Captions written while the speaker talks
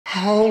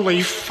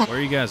Holy fuck. Where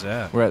are you guys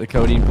at? We're at the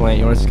codeine plant.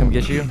 You want us to come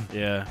get you?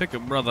 Yeah. Pick a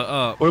brother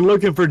up. We're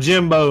looking for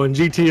Jimbo in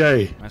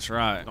GTA. That's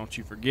right. Don't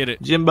you forget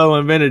it. Jimbo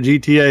invented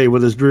GTA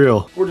with his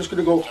drill. We're just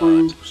gonna go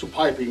through some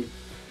piping.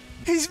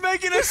 He's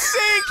making a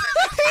sink!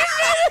 He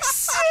made a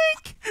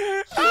sink!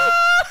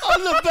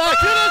 On the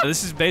back of it.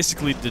 This is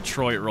basically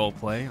Detroit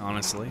roleplay,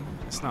 honestly.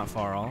 It's not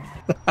far off.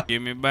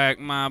 Give me back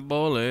my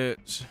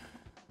bullets.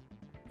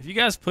 If you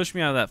guys push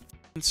me out of that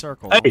f***ing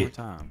circle one more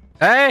time.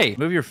 Hey!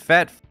 Move your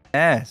fat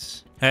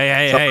ass.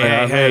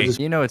 Hey.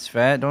 You know it's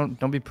fat.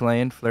 Don't be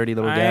playing, flirty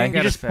little I guy. ain't You got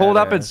a just fat pulled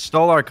up and ass.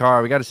 stole our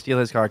car. We got to steal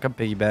his car. Come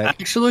piggyback.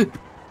 Actually,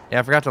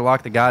 Yeah, I forgot to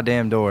lock the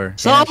goddamn door.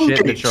 Son Damn of a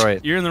shit, bitch.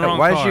 Detroit. You're in the wrong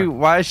Why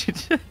car.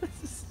 is you?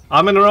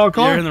 I'm in the wrong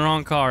car. You're in the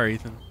wrong car,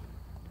 Ethan.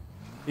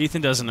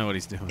 Ethan doesn't know what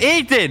he's doing.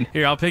 Ethan!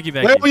 Here, I'll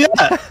piggyback Where you. we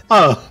at?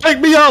 Oh, pick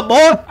me up,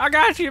 boy. I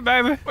got you,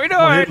 baby. We Come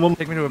on, doing hit one-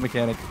 Take me to a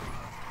mechanic.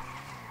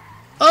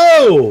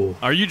 Oh,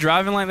 Are you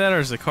driving like that, or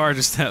is the car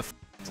just that?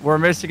 We're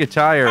missing a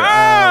tire.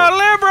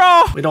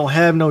 Liberal! we don't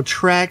have no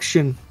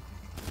traction.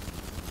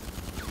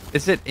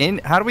 Is it in?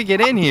 How do we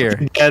get in here?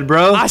 Dead,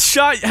 bro. I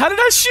shot. How did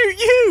I shoot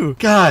you?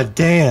 God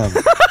damn.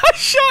 I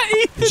shot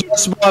Ethan.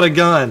 Just bought a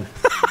gun.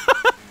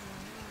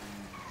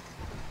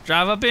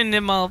 Drive up in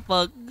there,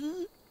 motherfucker.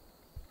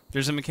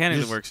 There's a mechanic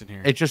that works in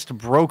here. It just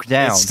broke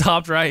down. It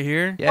stopped right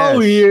here. Yes. Oh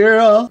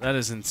yeah. That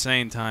is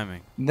insane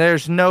timing.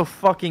 There's no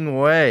fucking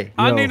way.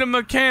 I No. need a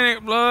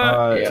mechanic,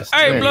 blood. Yes.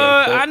 Hey, Hey,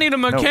 blood, I need a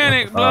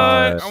mechanic,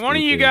 blood. One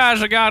of you stupid.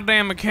 guys a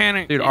goddamn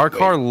mechanic. Dude, our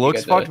car you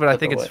looks got fucked, but I the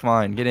think it's way.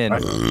 fine. Get in.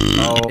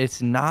 Oh,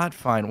 it's not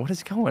fine. What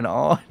is going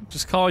on?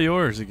 Just call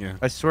yours again.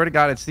 I swear to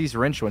God, it's these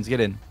wrench ones. Get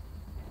in.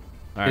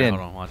 All right, in.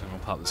 hold on. Watch. I'm gonna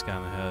pop this guy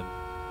in the head.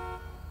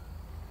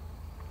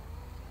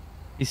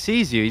 He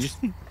sees you. He just.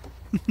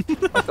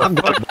 I'm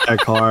going to that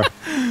car.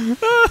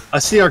 I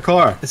see our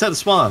car. It's at the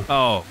spawn.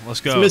 Oh, let's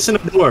It's go. missing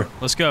a door.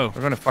 Let's go.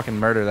 We're gonna fucking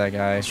murder that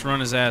guy. Let's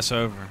run his ass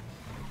over.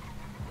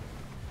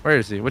 Where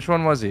is he? Which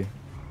one was he?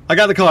 I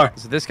got the car.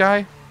 Is it this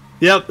guy?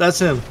 Yep, that's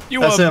him. You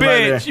that's a him right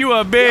there. bitch. You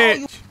a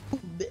bitch.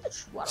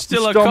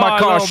 Still a Stole car, my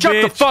car. little Shut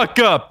the bitch. fuck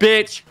up,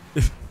 bitch.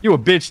 You a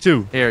bitch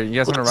too. Here, you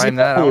guys wanna ride in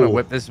that? I wanna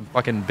whip this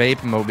fucking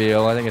vape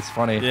mobile. I think it's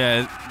funny.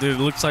 Yeah, dude, it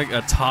looks like a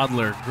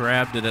toddler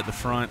grabbed it at the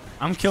front.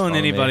 I'm killing Follow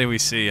me. anybody we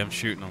see. I'm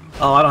shooting them.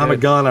 Oh, I don't have a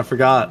gun. I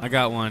forgot. I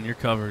got one. You're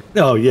covered.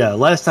 Oh yeah,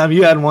 last time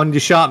you had one, you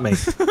shot me.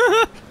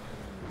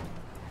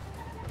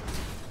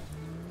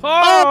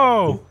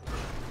 Oh!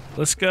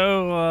 Let's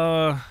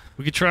go.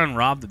 We could try and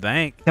rob the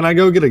bank. Can I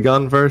go get a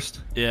gun first?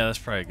 Yeah, that's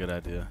probably a good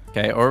idea.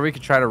 Okay, or we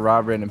could try to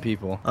rob random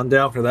people. I'm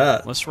down for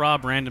that. Let's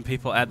rob random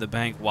people at the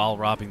bank while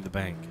robbing the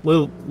bank.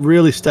 We'll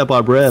really step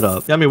our bread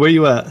up. I mean, where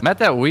you at? I'm at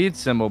that weed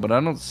symbol, but I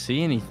don't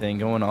see anything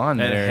going on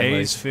At there.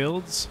 Hayes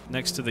Fields,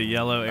 next to the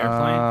yellow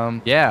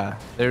airplane. Yeah.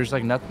 There's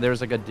like nothing.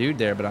 There's like a dude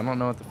there, but I don't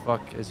know what the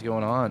fuck is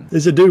going on.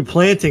 There's a dude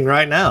planting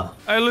right now.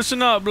 Hey,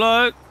 listen up,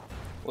 blood.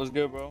 What's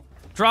good, bro?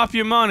 Drop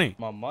your money.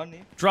 My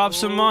money? Drop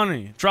some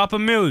money. Drop a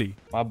milli.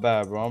 My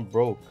bad, bro. I'm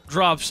broke.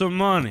 Drop some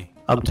money.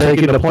 I'm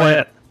taking the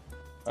plant.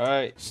 All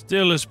right.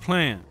 Steal his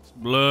plants,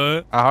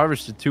 blood. I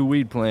harvested 2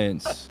 weed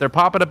plants. They're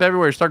popping up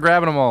everywhere. Start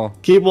grabbing them all.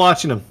 Keep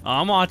watching them.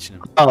 I'm watching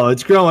him. Oh,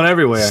 it's growing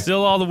everywhere.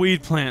 Steal all the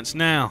weed plants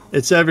now.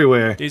 It's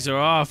everywhere. These are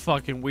our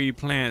fucking weed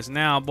plants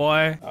now,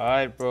 boy. All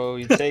right, bro.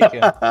 You take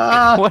it.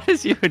 What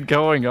is even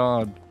going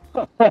on?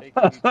 Take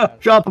it.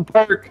 Drop a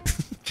perk.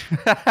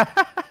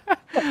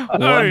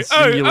 One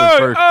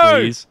singular perk,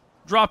 please.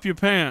 Drop your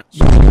pants.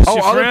 Oh,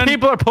 your other friend?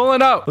 people are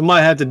pulling up. We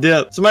might have to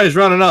dip. Somebody's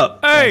running up.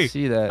 Hey, I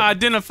see that.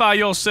 identify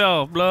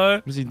yourself,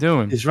 blood. What's he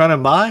doing? He's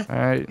running by. All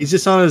right. He's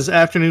just on his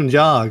afternoon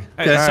jog.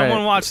 Hey, Okay. someone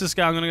right. watch this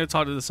guy. I'm gonna go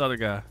talk to this other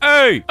guy.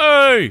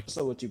 Hey,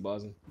 So what you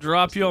buzzing?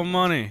 drop your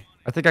money.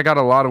 I think I got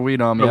a lot of weed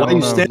on me. Bro, I why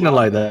don't you know. standing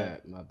like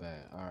that? My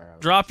bad. All right.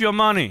 Drop your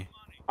money.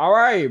 All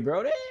right,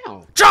 bro.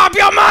 Damn. Drop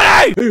your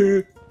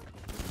money!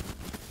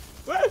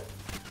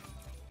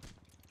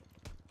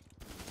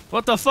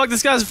 What the fuck?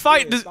 This guy's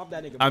fighting. This Stop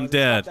that nigga, I'm brother.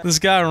 dead. Stop that. This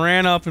guy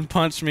ran up and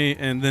punched me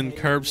and then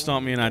curb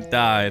stomped me and I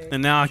died.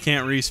 And now I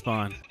can't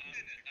respawn.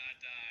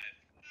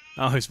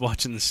 Oh, he's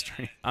watching the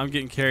stream. I'm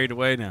getting carried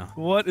away now.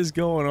 What is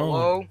going on?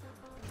 Hello?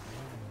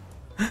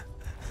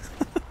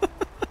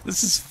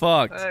 This is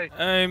fucked. Hey.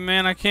 Hey,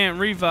 man, I can't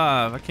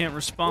revive. I can't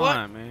respawn,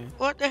 What? man.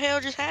 What the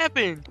hell just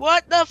happened?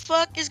 What the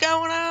fuck is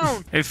going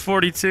on? Hey,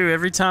 42.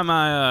 Every time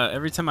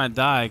I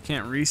die, I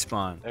can't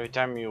respawn. Every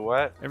time you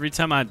what? Every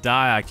time I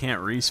die, I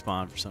can't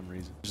respawn for some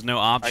reason. There's no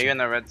Are option. you in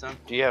the red zone?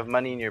 Do you have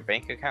money in your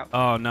bank account?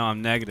 Oh no,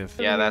 I'm negative.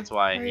 Yeah, that's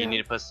why. You need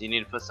to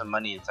put some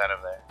money inside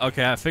of there.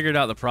 Okay, I figured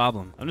out the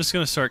problem. I'm just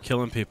gonna start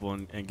killing people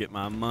and get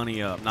my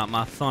money up, not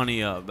my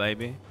funny up,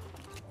 baby.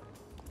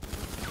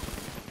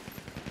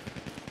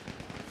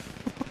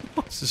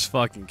 This is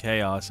fucking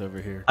chaos over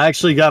here. I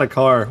actually got a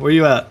car. Where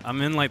you at? I'm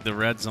in like the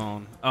red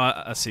zone. Oh,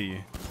 I see you.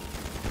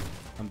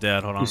 I'm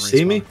dead. Hold on. You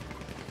see me?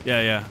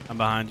 Yeah. I'm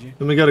behind you.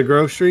 Let me go to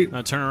Grove Street.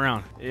 No, turn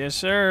around. Yes,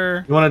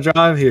 sir. You want to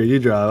drive? Here, you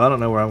drive. I don't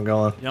know where I'm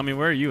going. Yummy,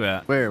 where are you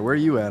at? Where are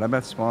you at? I'm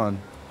at spawn.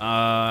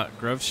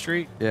 Grove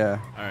Street? Yeah.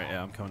 All right,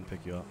 yeah, I'm coming to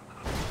pick you up.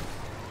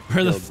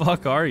 Where the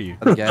fuck are you? At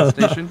the gas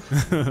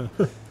station.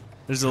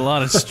 There's a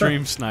lot of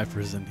stream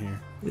snipers in here.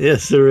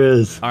 Yes, there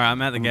is. All right,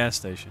 I'm at the gas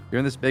station. You're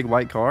in this big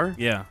white car?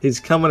 Yeah. He's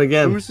coming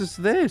again. Who's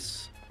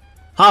this?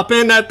 Hop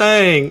in that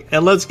thing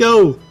and let's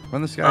go.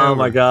 Run this guy Oh over.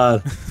 my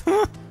god.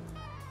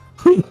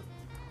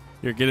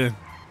 Here, get in.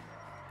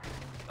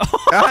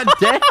 God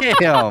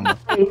damn.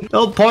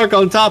 Don't park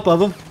on top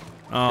of him.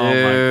 Oh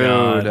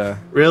my god.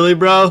 Really,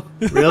 bro?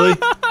 Really?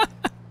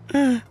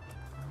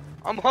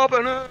 I'm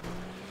hopping up.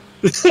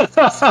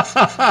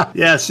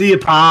 Yeah, see you,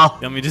 pal.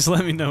 I mean, just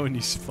let me know when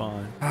you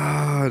spawn.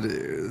 Oh,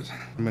 dude.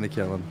 I'm gonna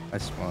kill him. I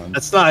spawned.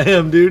 That's not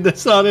him, dude.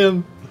 That's not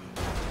him.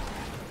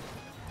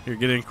 Here,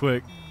 get in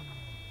quick.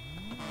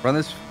 Run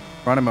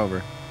him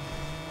over.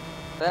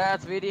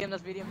 That's medium,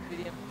 that's medium,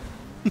 medium.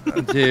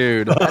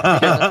 Dude.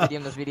 That's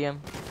medium, that's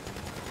medium.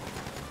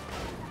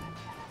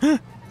 I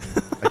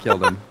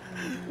killed him.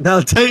 Now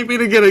take me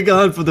to get a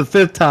gun for the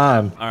 5th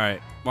time. All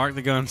right, mark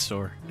the gun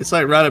store. It's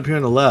like right up here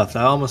on the left.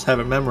 I almost have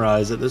it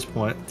memorized at this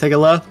point. Take a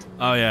left.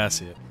 Oh yeah, I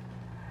see it.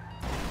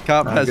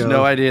 Cop has go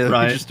no idea that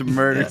right. we just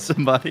murdered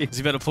somebody. Is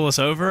he about to pull us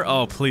over?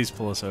 Oh, please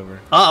pull us over.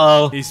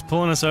 Uh-oh. He's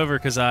pulling us over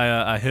because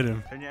I hit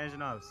him. Turn your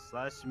engine off.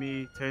 Slash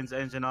me turns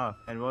engine off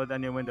and roll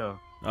down your window.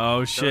 Oh Throw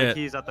the shit.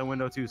 keys out the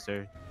window too,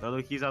 sir. Throw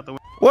the keys out the window.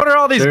 What are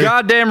all these Sir?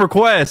 goddamn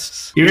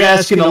requests? You're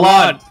asking a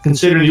lot,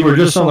 considering you were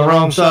just on the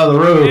wrong side of the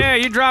road. Yeah,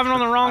 you're driving on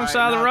the wrong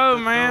side of the road,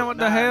 man. What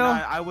the hell?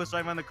 I was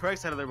driving on the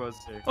correct side of the road,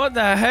 sir. What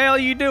the hell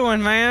you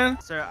doing, man?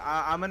 Sir,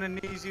 I'm gonna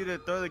need you to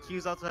throw the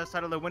keys out to the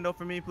side of the window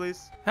for me,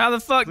 please. How the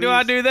fuck do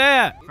I do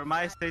that? For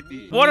my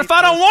safety. What if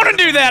I don't want to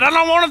do that? I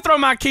don't want to throw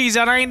my keys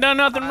out. I ain't done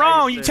nothing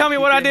wrong. You tell me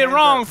what I did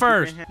wrong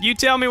first. You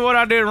tell me what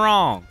I did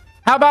wrong.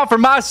 How about for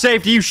my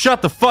safety, you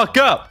shut the fuck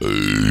up?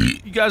 You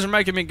guys are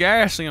making me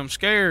gassy. I'm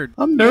scared.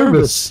 I'm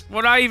nervous.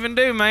 What'd I even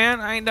do, man?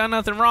 I ain't done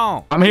nothing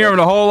wrong. I'm hearing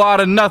a whole lot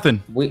of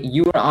nothing.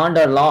 You were on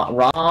the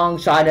wrong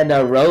side of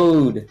the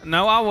road.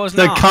 No, I was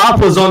The not. cop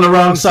was on the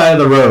wrong side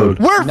of the road.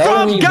 We're No,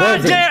 from he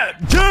goddamn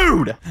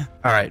dude.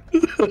 All right,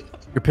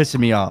 you're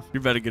pissing me off. You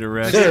better get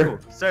arrested. Sir,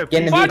 Sir, get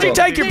in the Why'd you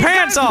vehicle. take your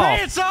pants off?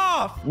 Pants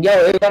off. Yo,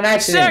 it was an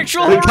accident.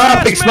 Sexual The cop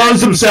harassment.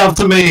 exposed himself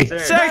to me.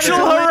 Sexual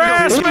Look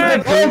at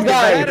harassment. the phone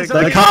guy.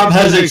 The cop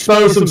has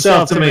exposed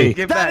himself to me.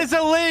 Get That back. is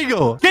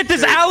illegal. Get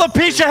this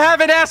alopecia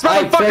having ass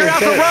Alright, motherfucker sir, out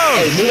sir. the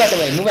road. Hey, move out the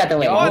way, move out the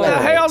way. What move the out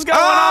the way. hell's going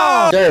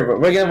Oh! on? Sir,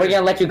 we're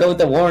gonna let you go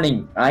with a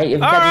warning. Alright? If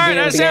we All catch you right, doing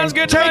that it again- sounds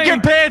good to Take me.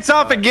 your pants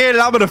off again,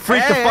 and I'm gonna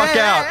freak the fuck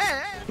out.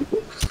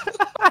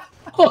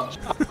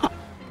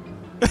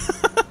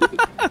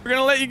 We're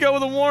gonna let you go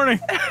with a warning.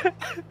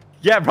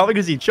 Yeah, probably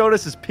because he showed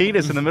us his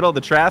penis in the middle of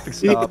the traffic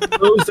He stop.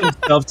 exposed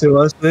himself to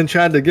us, then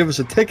tried to give us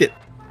a ticket.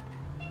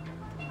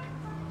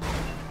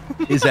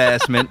 His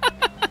ass, man.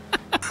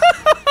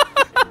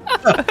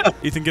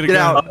 Ethan, get a Get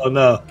gun. out. Oh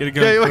no. Get a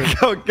gun. Yeah, quick.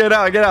 go, get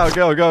out,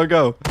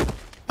 go.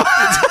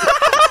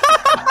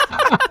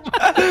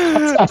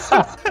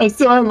 I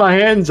still have my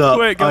hands up.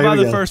 Quick, go Oh, buy here we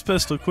the go. first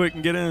pistol, quick,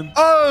 and get in.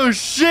 Oh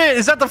shit!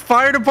 Is that the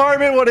fire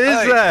department? What is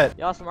that?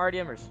 Y'all some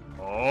RDMers.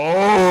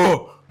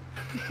 Oh!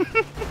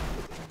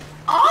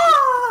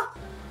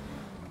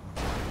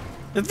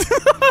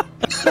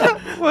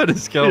 What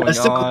is going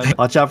That's the- on?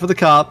 Watch out for the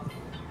cop.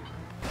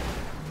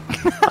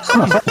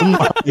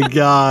 Oh my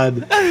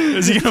god.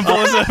 Is he gonna pull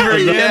us over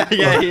again?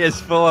 Yeah, he is.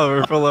 Pull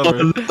over.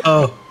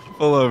 Oh,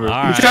 Pull over.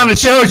 All you right. trying to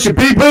show us your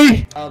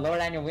pee-pee? lower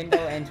down your window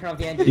and turn off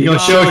the engine. You gonna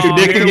show us your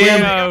dick Here we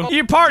again? go.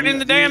 You parked in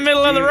the damn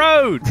middle of the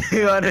road. Do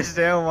you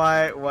understand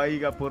why you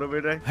got pulled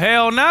over there?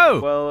 Hell no.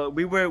 Well,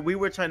 we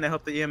were trying to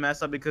help the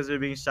EMS out because they were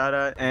being shot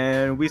at,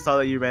 and we saw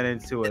that you ran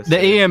into us. The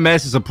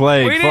EMS is a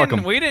plague. We Fuck didn't.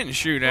 him. We didn't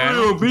shoot at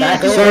him.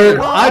 Back Sir,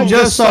 over. I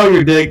just saw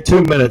your dick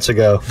 2 minutes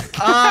ago.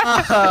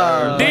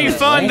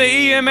 Defund the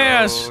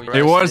EMS.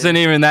 It wasn't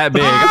even that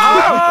big.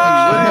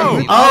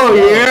 Oh! Oh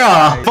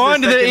yeah.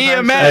 Fund the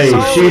EMS. Hey,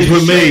 Holy she's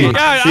with me. shit.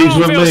 God, I She's don't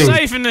with feel me.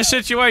 safe in this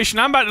situation.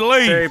 I'm about to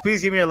leave. Sir,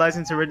 please give me your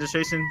license and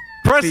registration.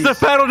 Press the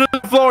pedal to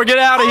the floor. Get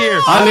out of here.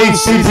 I need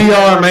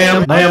CPR,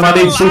 ma'am. Ma'am, I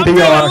need I'm feeling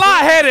CPR.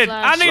 lightheaded.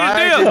 I need a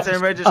License deal.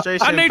 and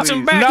registration. I need some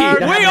please.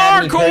 backing. No. We Don't are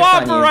have any press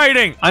on you.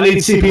 cooperating. I need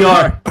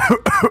CPR.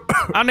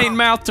 I need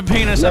mouth to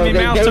penis. I No, mean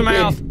they mouth to don't.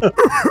 mouth.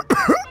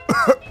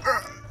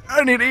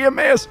 I need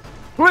EMS.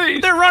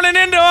 Please. They're running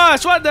into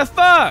us. What the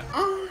fuck?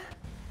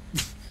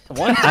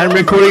 I'm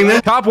recording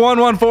this. Cop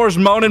 114 is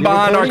moaning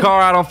behind our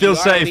car. I don't feel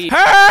safe.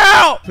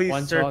 Help! Please,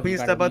 One sir, dog, please you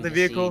step gotta out the leave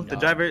the vehicle. scene, The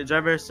dog.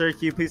 driver, sir,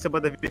 can you please step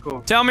out the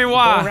vehicle? Tell me Go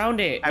why. around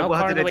it. I No will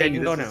have car to in the way. detain You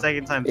you. can go This is now. the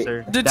second time,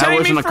 sir.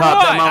 Detain me for what?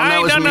 I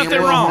ain't done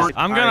nothing wrong.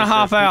 I'm gonna Alright, sir,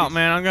 hop out, please.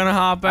 man. I'm gonna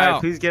hop Alright, out.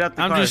 please get out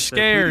the I'm car, just sir,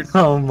 scared. please.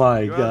 Oh my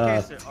You're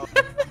god. okay, sir. Oh.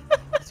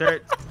 Sir,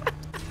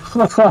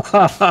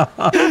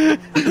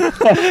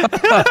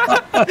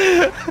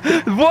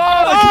 Whoa,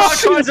 the cop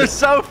cars are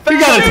so fast. You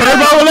got a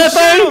turbo in that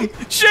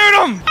thing? Shoot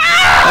him!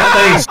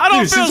 That thing's. I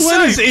don't Dude, feel since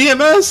when is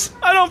EMS?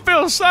 I don't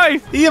feel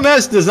safe.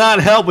 EMS does not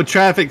help with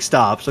traffic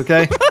stops,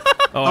 okay?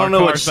 Oh, I don't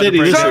know what city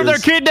this Sir, is. they're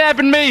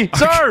kidnapping me.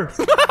 Sir.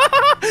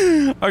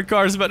 Our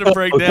car's about to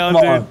break Oh, down,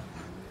 come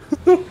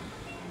dude.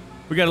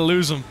 We gotta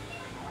lose them.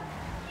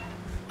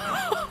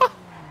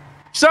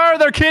 Sir,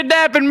 they're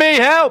kidnapping me.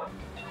 Help.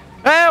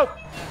 Help.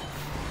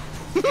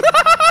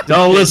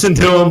 Don't listen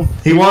to him.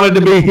 He wanted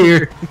to be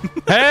here.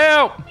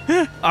 Help!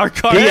 Our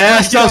car. He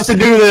asked us to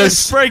do It's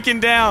this. breaking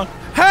down.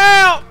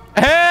 Help!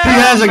 Help! He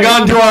has a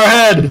gun to our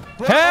head.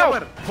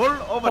 Help! Pull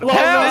over.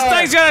 This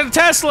thing's got a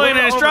Tesla in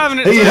it. It's driving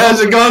it. He has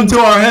a gun to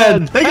our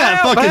head. They got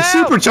Help, fucking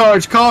help.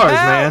 supercharged cars,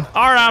 man.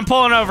 All right, I'm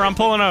pulling over. I'm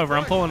pulling over.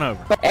 I'm pulling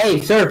over. Hey,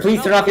 sir,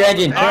 please turn off your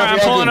engine. Turn All right, off I'm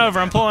your pulling engine. over.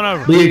 I'm pulling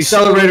over. The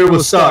accelerator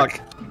was stuck.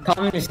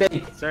 Common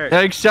mistake. Sir. The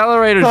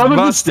accelerator's Common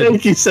busted.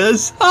 mistake, he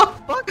says.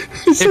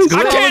 He says,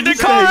 I can't. The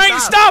car ain't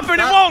stopping.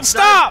 It won't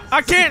stop.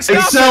 I can't stop.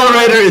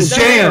 accelerator is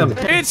jammed.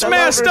 It's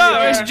messed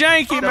up. It's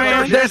janky,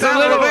 man. There's a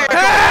little bit.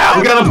 Help!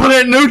 We gotta put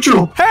it in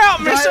neutral.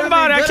 Help me,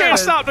 somebody! I can't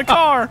stop the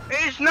car.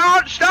 He's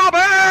not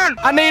stopping!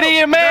 I need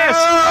EMS.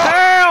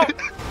 Help!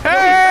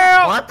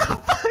 Help! What the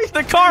fuck?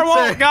 The car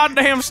won't Sir.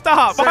 goddamn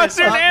stop. Why is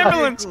there an stop the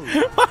ambulance?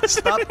 vehicle. Why is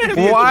there an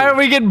ambulance? Why are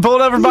we getting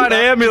pulled over by the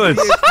ambulance?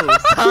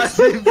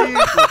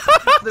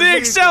 The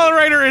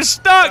accelerator is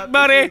stuck,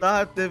 buddy.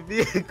 Stop the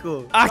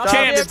vehicle. I Stop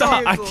can't the stop.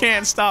 I vehicle.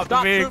 can't stop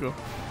the vehicle.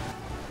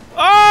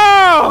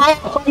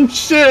 Oh! Oh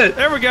shit!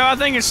 There we go. I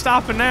think it's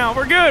stopping now.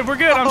 We're good. We're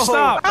good. I'm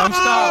stopped. I'm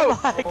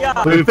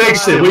stopped. We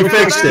fixed it. We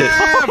fixed it.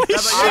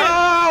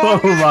 Oh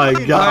my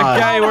god.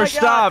 Okay, we're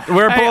stopped.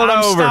 We're Hey, pulled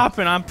I'm over.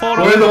 stopping. I'm pulled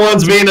We're the over.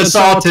 ones being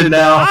assaulted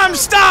now. I'm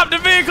stopped. The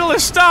vehicle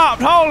is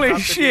stopped. Holy Stop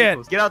the shit.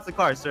 vehicles. Get out the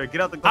car, sir. Get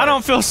out the car. I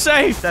don't feel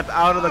safe. Step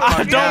out of the car.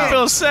 I don't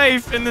feel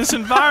safe in this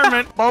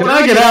environment. Can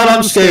I get out?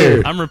 I'm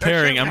scared. I'm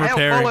repairing. I'm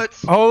repairing.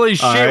 Holy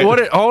shit! right.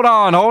 What? Hold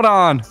on, hold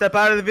on. Step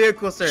out of the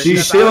vehicle, sir.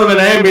 She's Step out stealing of an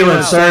the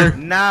ambulance, vehicle sir.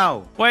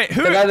 Now. Wait,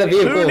 who Get out of the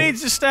vehicle.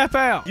 needs to step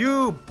out?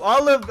 You,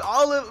 all of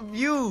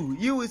you.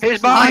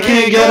 I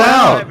can't get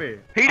out.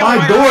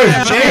 My door is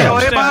I'm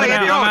jammed. stepping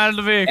out. I'm out of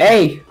the vehicle.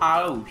 Hey,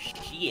 Oh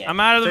shit. I'm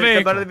out of the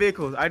Step out of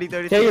vehicle. the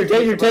vehicle. ID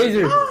 30.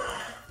 taser.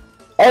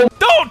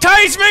 Don't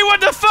tase me! What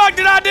the fuck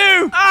did I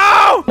do?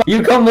 Oh!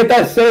 You come with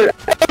us, sir.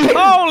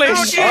 Holy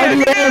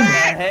shit!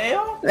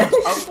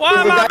 RDM. Why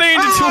am I being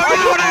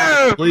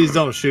detained? Please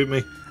don't shoot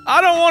me. I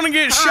don't want to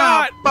get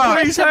shot. fuck.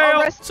 Please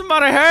help!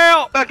 Somebody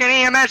help! Fucking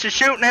EMS is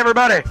shooting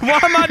everybody. Why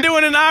am I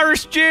doing an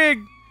Irish jig?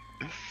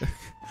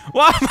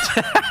 Why am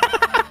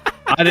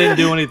I didn't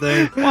do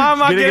anything. I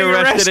Getting getting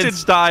arrested in arrested?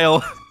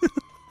 style.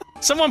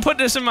 Someone put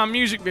this in my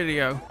music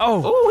video.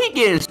 Oh. Oh, he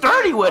getting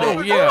sturdy with Oh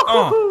it. yeah.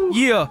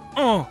 Yeah.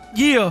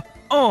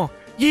 Yeah.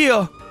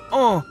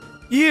 Yeah.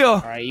 Yeah.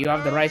 Alright, you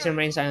have the right to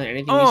remain silent.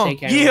 Anything you say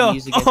can't yeah, be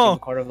used against you in the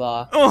court of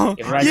law. You have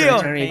the right to yeah,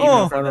 return any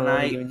given photo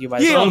or given to you by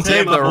yeah. someone.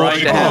 Take the right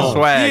to have home.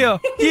 swag.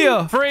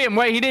 Yeah. Free him.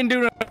 Wait, he didn't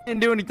do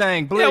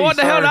anything. Please. Yeah, what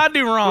the hell sir. did I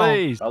do wrong?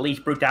 Please. Police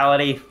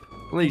brutality.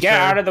 Please. Get sir.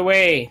 out of the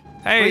way.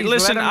 Hey, Please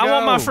listen, let him I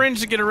want my go.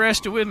 friends to get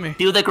arrested with me.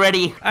 Do the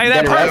gritty. Hey,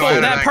 that Get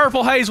arrested.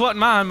 purple haze wasn't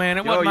mine, man.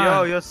 It wasn't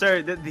mine. Yo,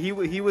 sir. He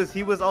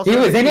was also. He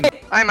was in it.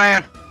 Hey,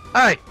 man.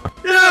 Hey.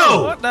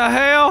 Yo! What the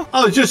hell?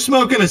 I was just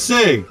smoking a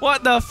cig.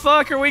 What the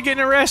fuck are we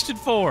getting arrested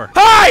for?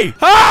 Hey!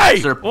 Hey!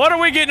 Sir. What are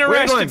we getting Where you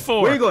arrested going?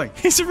 for? Where you going?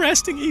 He's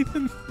arresting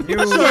Ethan.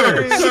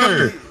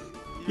 Sir.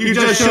 You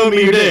just showed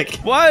me your dick.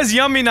 Why is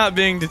Yummy not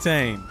being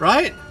detained?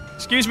 Right?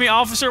 Excuse me,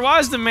 officer, why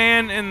is the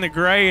man in the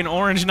gray and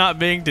orange not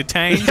being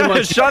detained?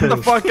 Shut the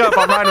fuck up.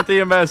 I'm riding with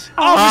EMS.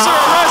 Officer,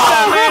 arrest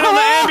that man on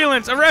the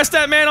ambulance! Arrest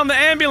that man on the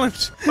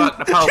ambulance! Fuck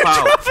the po-po.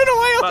 Driving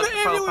away on the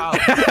ambulance!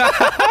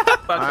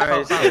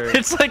 Alright, sir.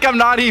 It's like I'm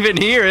not even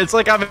here. It's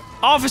like I'm.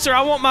 Officer,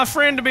 I want my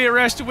friend to be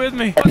arrested with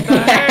me. What the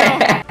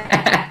hell?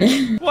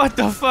 What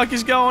the fuck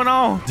is going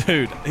on?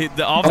 Dude, the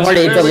Don't officer... worry,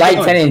 it's a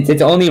light sentence.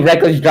 It's only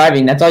reckless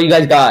driving. That's all you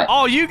guys got.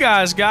 All you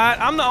guys got?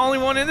 I'm the only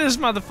one in this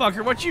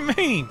motherfucker. What you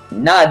mean?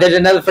 Nah, there's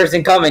another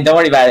person coming. Don't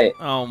worry about it.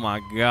 Oh my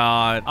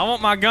god. I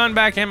want my gun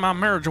back and my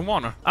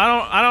marijuana.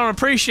 I don't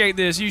appreciate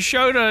this. You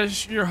showed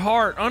us your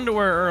heart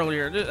underwear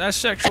earlier. That's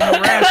sexual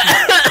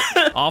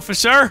harassment.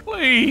 Officer,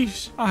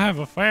 please. I have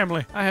a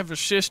family. I have a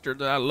sister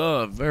that I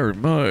love very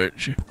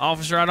much.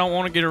 Officer, I don't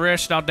want to get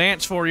arrested. I'll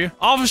dance for you.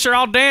 Officer,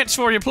 I'll dance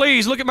for you.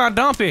 Please, look at my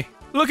dumpy.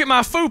 Look at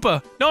my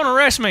fupa. Don't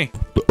arrest me.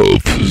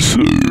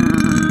 Officer,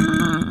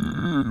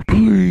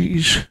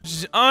 please. This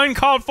is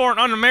uncalled for and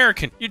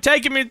un-American. You're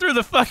taking me through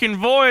the fucking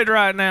void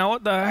right now.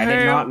 What the I hell?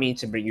 did not mean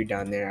to bring you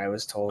down there. I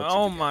was told.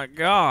 Oh my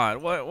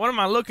god. What am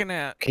I looking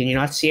at? Can you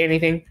not see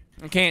anything?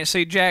 I can't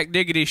see jack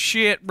diggity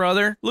shit,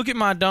 brother. Look at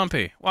my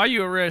dumpy. Why are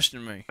you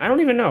arresting me? I don't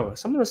even know.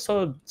 Someone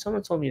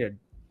told me to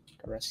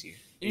arrest you.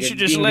 You should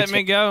just let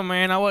me go,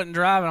 man. I wasn't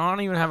driving. I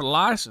don't even have a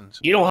license.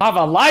 You don't have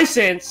a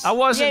license. I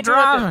wasn't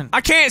driving.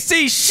 I can't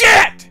see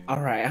shit! All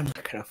right, I'm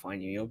not gonna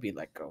find you. You'll be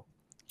let go.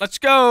 Let's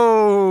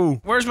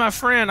go. Where's my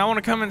friend? I want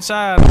to come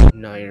inside.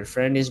 No, your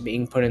friend is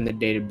being put in the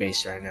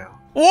database right now.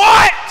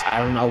 What? I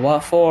don't know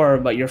what for,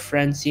 but your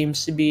friend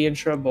seems to be in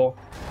trouble.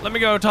 Let me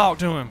go talk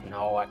to him.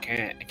 No, I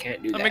can't. I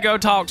can't do that. Let me go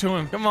talk to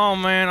him. Come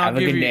on, man. Have a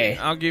good day.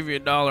 I'll give you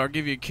 $1. I'll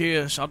give you a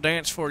kiss. I'll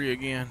dance for you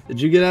again. Did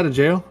you get out of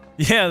jail?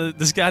 Yeah,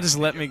 this guy just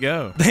let me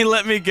go. They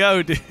let me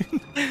go, dude.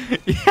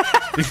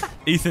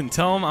 Ethan,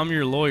 tell him I'm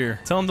your lawyer.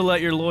 Tell him to let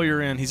your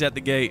lawyer in. He's at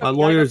the gate. My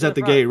lawyer's at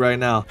the gate right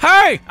now.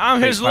 Hey,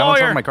 I'm his I want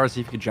to lawyer. my car,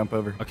 see if you can jump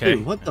over. Okay.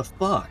 Dude, what the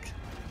fuck?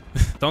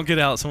 Don't get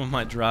out. Someone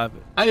might drive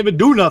it. I didn't even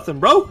do nothing,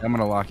 bro. I'm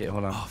gonna lock it.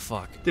 Hold on. Oh,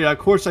 fuck. Dude, of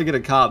course I get a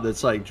cop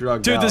that's like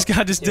drugged Dude, out. this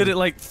guy just did it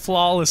like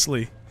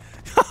flawlessly.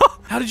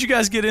 How did you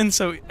guys get in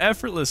so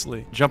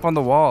effortlessly? Jump on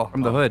the wall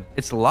from the hood.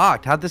 It's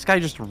locked. How'd this guy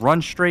just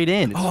run straight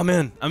in? Oh, I'm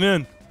in. I'm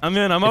in. I'm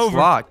in. I'm It's over.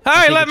 locked. I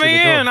Hey, think let it's where me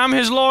they go. in. I'm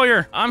his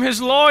lawyer. I'm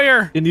his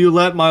lawyer. Can you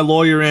let my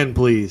lawyer in,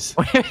 please?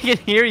 I can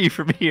hear you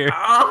from here.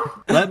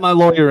 Let my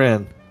lawyer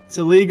in. It's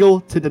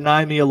illegal to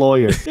deny me a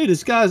lawyer. Dude,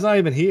 this guy's not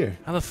even here.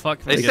 How the fuck?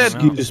 They did said-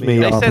 get him out? Excuse me,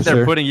 They said officer.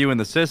 they're putting you in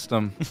the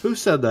system. Who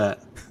said that?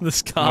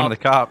 This One of cop. the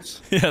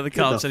cops. Yeah, the Get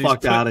cop the said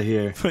fuck he's out of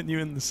here. putting you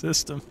in the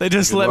system. They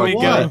just Good let luck. me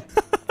What?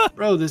 go.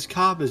 Bro, this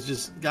cop has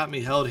just got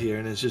me held here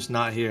and it's just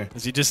not here.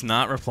 Is he just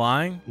not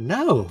replying?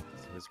 No.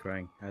 I was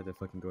crying. I had to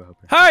fucking go help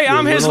her. Hey, Your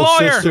I'm his little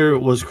lawyer. sister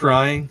was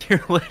crying.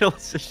 Your little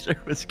sister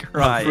was I'm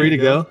crying. free to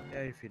go.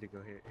 Yeah, you're free to go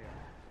here.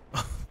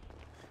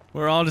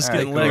 We're all just All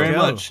right, getting cool. let Very go.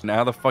 much.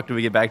 Now the fuck do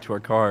we get back to our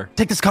car?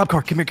 Take this cop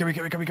car. Come here, come here,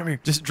 come here, come here, come here.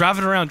 Just drive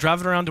it around.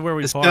 Drive it around to where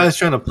we This parked. guy's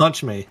trying to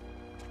punch me.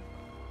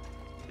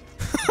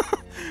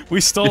 We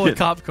stole a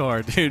cop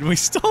car, dude. We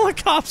stole a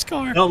cop's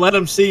car. Don't let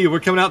him see you. We're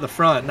coming out the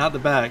front, not the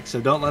back,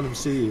 so don't let him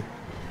see you.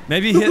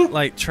 Maybe hit,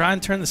 like, try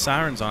and turn the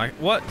sirens on.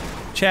 What?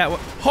 Chat, what?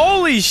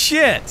 Holy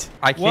shit!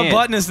 I What can't.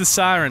 button is the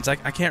sirens? I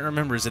can't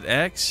remember. Is it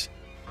X?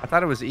 I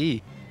thought it was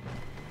E.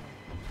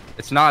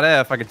 It's not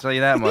F, I can tell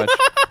you that much.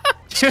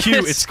 It's Q.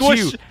 It's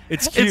Q.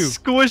 It's Q. It's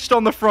squished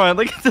on the front.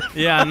 Look at the.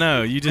 Yeah, I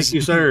know. You just. Thank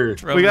you, sir.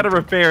 drove We gotta into-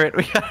 repair it.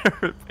 We gotta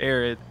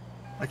repair it.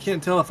 I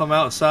can't tell if I'm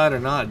outside or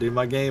not, dude.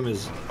 My game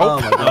is.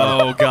 Oh, my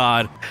god. Oh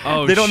god.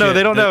 Oh. They don't know, shit.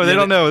 they don't know, they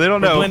don't know, they don't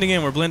We're know. blending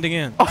in. We're blending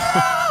in.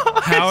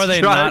 How are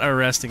they not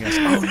arresting us?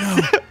 Oh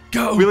no.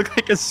 Go. We look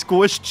like a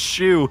squished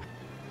shoe.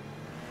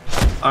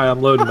 All right, I'm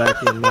loading back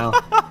in now.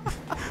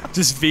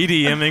 Just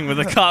VDMing with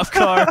a cop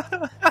car.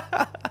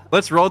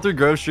 Let's roll through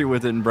Grove Street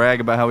with it and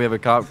brag about how we have a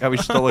cop, how we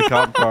stole a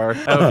cop car. I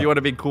don't know if you want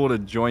to be cool to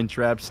join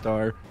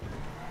Trapstar.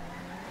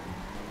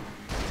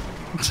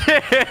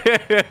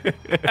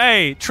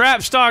 Hey,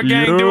 Trapstar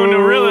gang doing the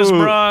realest,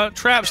 bruh.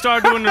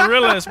 Trapstar doing the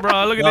realest,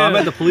 bruh. Look at No, I'm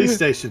at this. the police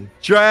station.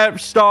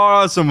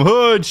 Trapstar, some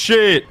hood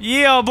shit.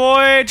 Yeah,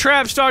 boy.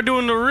 Trapstar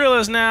doing the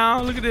realest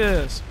now. Look at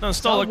this. Done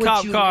stole a So cop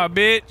would you- car,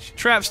 bitch.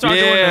 Trapstar doing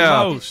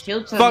Yeah. the most.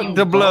 Fuck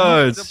the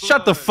Bloods.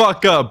 Shut the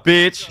fuck up,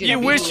 bitch. You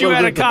wish you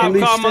had a cop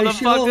police car, station?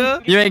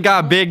 motherfucker. You ain't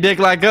got big dick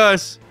like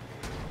us.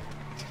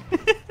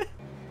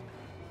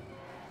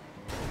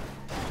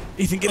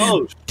 Ethan, get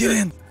Oh, in. Get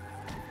in.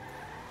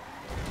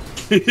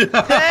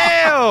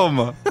 Damn.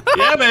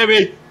 Yeah,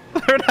 baby.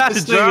 Learn how to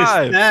This thing is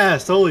drive.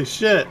 fast. Holy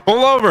shit.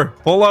 Pull over.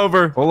 Pull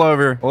over. Pull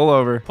over. Pull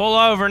over. Pull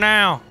over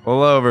now.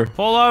 Pull over.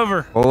 Pull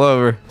over. Pull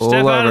over. Pull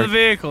Step out of over. the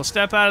vehicle.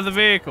 Step out of the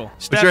vehicle.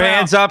 Step Put your out.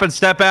 hands up and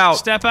step out.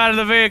 Step out of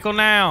the vehicle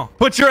now.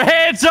 Put your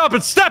hands up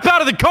and step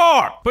out of the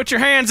car. Put your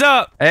hands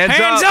up.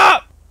 Hands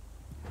up.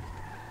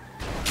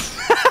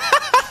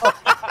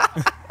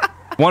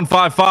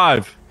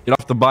 155. Get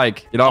off the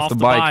bike. Get off, the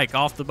bike.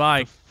 Off the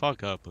bike.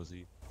 Fuck up,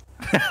 pussy.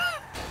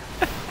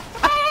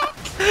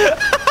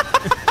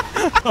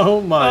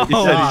 Oh my He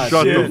said, god.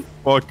 "Shut the Shit.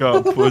 fuck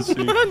up, pussy."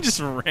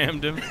 Just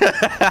rammed him.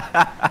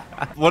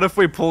 What if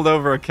we pulled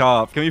over a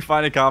cop? Can we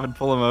find a cop and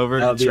pull him over?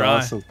 That'd be Try.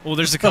 awesome. Well,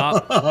 there's a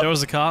cop. There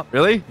was a cop.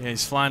 Really? Yeah,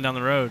 he's flying down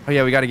the road. Oh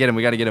yeah, we gotta get him.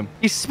 We gotta get him.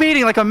 He's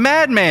speeding like a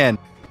madman.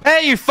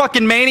 Hey, you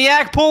fucking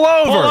maniac! Pull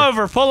over. Pull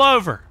over. Pull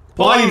over.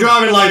 Pull Why are you over.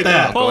 driving like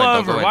that? Pull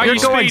over. Why are You're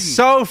you going speeding?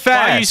 so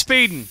fast. Why are you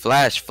speeding?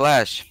 Flash.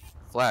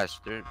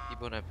 There are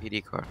people in a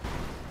PD car.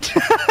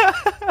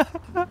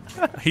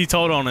 He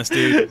told on us,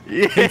 dude.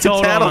 Yeah, He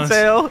told on us.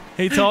 tattletale.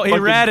 He Fucking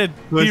ratted.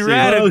 pussy. He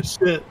ratted. Oh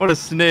shit. What a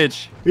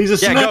snitch. He's a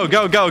Yeah, snake.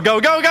 go.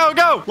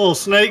 Little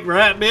snake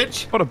rat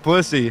bitch. What a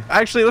pussy.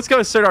 Actually, let's go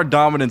assert our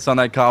dominance on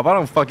that cop. I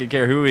don't fucking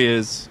care who he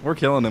is. We're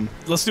killing him.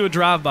 Let's do a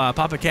drive-by.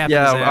 Pop a cap in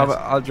Yeah, his ass.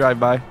 I'll drive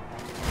by.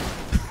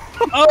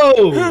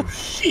 Oh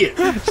shit.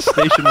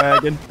 Station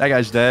wagon. That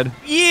guy's dead.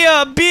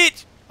 Yeah,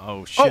 bitch.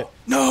 Oh shit.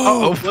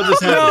 No. What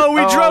just happened? No,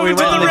 we drove we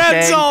into went the in the red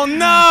gang. zone.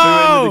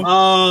 No.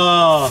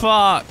 Oh,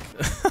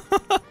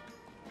 Fuck.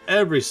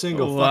 every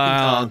single Wow,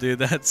 fucking time. dude,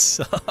 that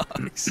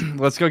sucks.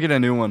 Let's go get a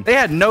new one. They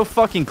had no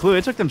fucking clue.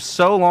 It took them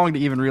so long to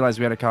even realize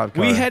we had a cop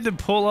car. We had to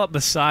pull up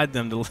beside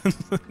them to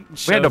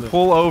We had to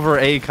pull over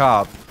a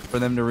cop for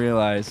them to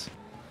realize.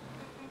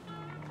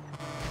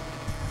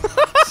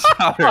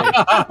 Sorry.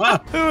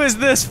 Who is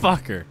this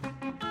fucker?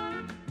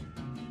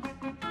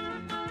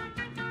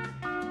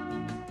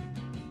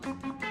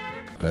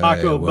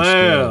 Taco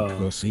Bell.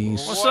 What's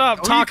up,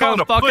 Who you taco calling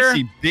a fucker?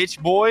 pussy, bitch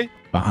boy?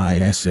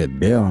 That's it,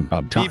 Bill.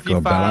 I'm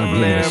Taco Bell. I'm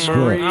getting a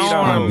script.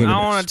 I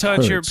want to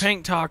touch your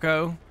pink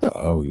taco.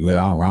 Oh,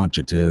 yeah, I want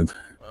you to.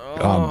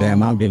 Oh,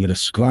 damn, I'll give you the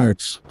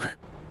squirts.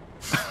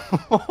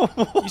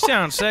 You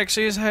sound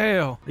sexy as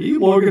hell. Are you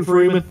Morgan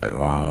Freeman?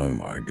 Oh,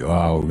 my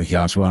God. You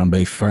guys want to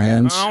be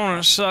friends? I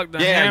want to suck the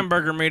Yeah.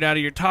 hamburger meat out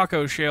of your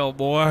taco shell,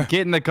 boy.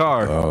 Get in the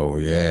car. Oh,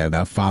 yeah,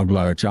 that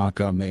 $5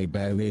 taco meat,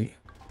 baby.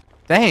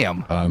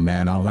 Damn. Oh,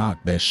 man, I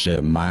like this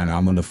shit, man.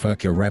 I'm gonna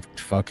fucking wrap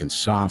fucking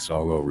sauce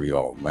all over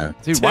y'all, man.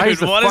 Dude, why is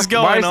the what is why is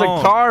going the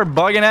on? car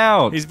bugging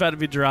out? He's about to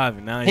be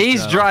driving now.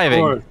 He's Of driving.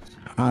 course.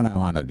 I don't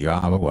want to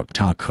drive a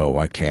taco.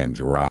 I can't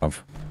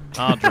drive.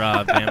 I'll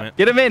drive, damn it.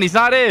 Get him in. He's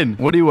not in.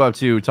 What are you up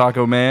to,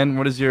 Taco Man?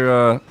 What is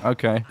your,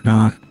 okay.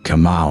 Nah,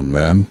 come on,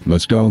 man.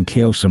 Let's go and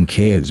kill some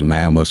kids,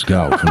 man. Let's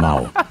go. Come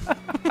on.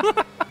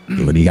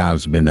 What you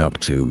guys been up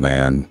to,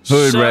 man?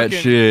 Hood rat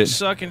shit.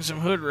 Sucking some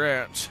hood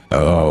rats.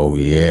 Oh,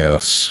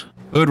 yes.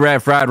 Hood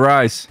rat fried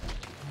rice.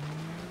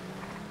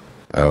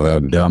 Oh,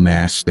 that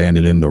dumbass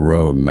standing in the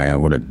road,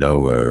 man. What a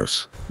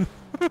doers.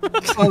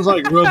 Sounds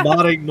like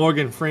robotic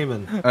Morgan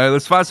Freeman. All right,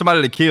 let's find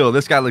somebody to kill.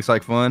 This guy looks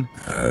like fun.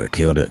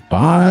 Killed it.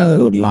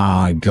 Oh,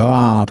 my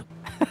God.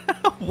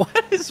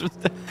 What is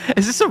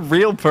this a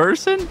real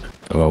person?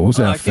 Oh, what's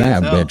that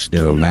fat bitch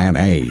doing, man?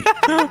 Hey.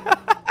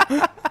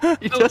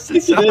 He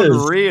doesn't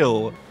sound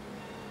real.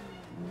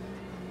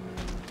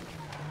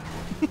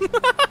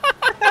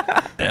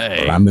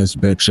 Hey. I'm this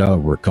bitch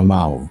over. Come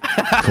on.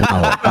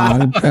 Come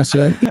on. That's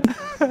it.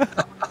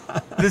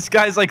 This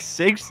guy's like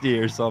 60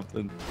 or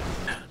something.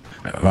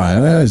 Right,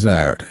 there's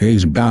that.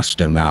 He's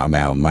busting now,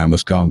 man.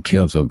 Let's go and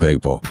kill some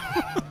people.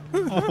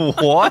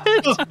 What? What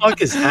the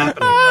fuck is happening?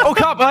 Oh,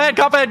 cop ahead,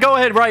 go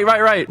ahead.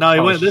 Right. No, he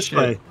went this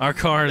way. Our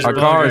car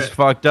is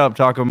fucked up,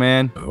 Taco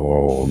Man.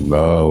 Oh,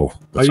 no.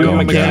 Are you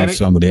a mechanic?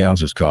 Somebody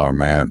else's car,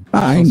 man.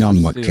 I ain't no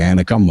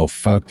mechanic. I'm a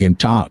fucking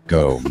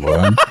taco,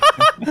 boy.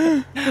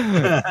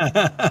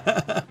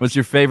 What's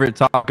your favorite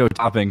taco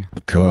topping?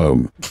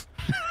 Come.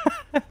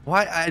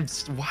 How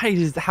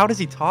does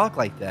he talk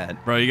like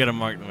that? Bro, you gotta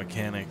mark the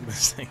mechanic.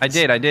 This thing I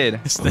did.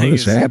 This thing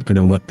What's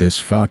happening with this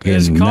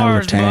fucking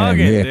military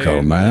vehicle,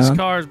 dude. man? This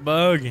car's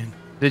bugging.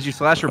 Did you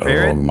slash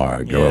repair it? Oh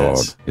my God.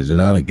 Yes. Is it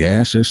out of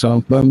gas or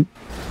something?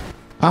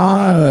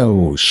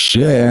 Oh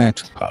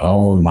shit.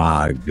 Oh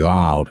my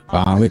God.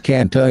 We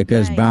can't take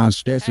this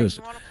bounce. This is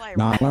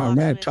not our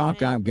man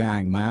taco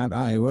gang, man.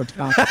 Hey, we're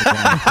taco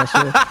gang. That's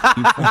it.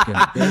 You fucking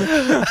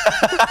bitch.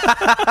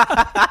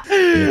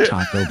 You're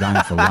taco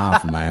gang for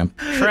life, man.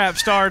 Trap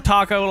star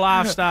taco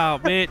lifestyle,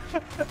 bitch.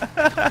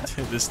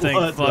 Dude, this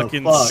thing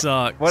fucking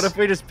sucks. What if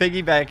we just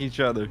piggyback each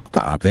other?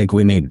 I think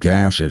we need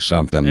gas or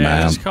something, Yeah,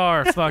 man. this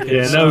car fucking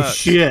Yeah, sucks. no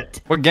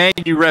shit. What gang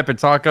you repping,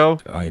 Taco?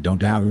 Hey, don't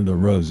down the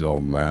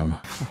Rozo, man.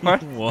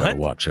 What?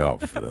 Watch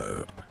out for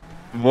that.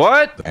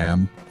 What?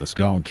 Let's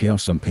go and kill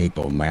some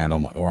people, man,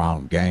 or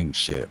on gang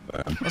shit,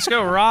 man. Let's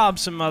go rob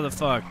some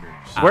motherfuckers.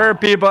 Where are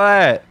people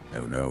at?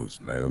 Who knows,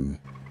 man?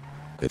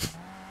 It's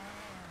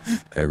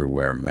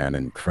everywhere, man,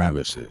 in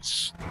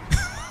crevices.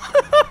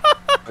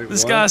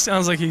 This guy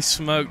sounds like he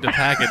smoked a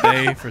pack a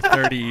day for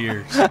 30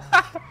 years.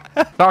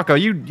 Taco,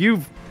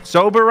 you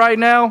sober right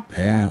now?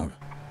 Yeah.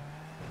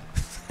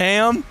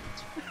 Ham?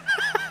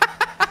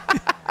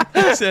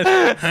 He said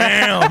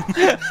ham.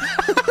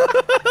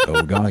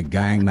 We got a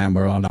gang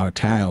member on our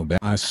tail,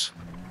 boss.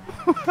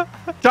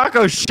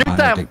 Taco, shoot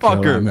that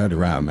fucker.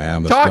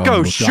 Man.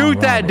 Taco, shoot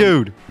that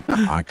dude.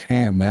 I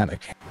can't, man. I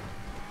can't.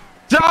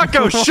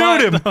 Taco,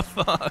 shoot him.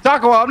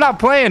 Taco, I'm not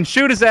playing.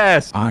 Shoot his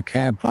ass. I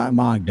can't put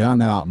my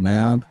gun out,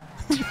 man.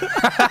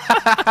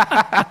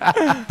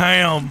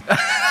 Ham.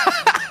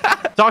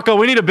 Taco,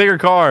 we need a bigger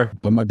car.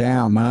 Put me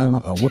down, man.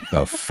 What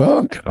the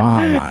fuck? Oh,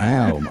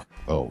 ham.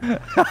 Oh.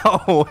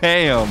 Oh,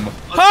 ham.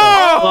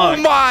 Oh,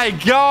 my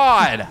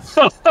God.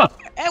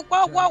 Hey,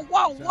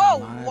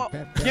 whoa.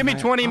 Give me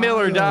 20 mil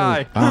or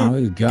die. Oh,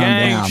 he's gunned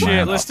Gang down, shit.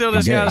 man. Let's steal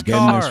this guy's Get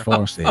car. in this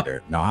force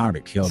theater. No, I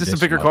already killed Is this this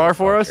a bigger car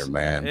for us?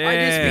 Man. Yeah. I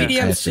just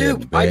medium That's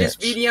soup. it, I just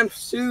bitch. medium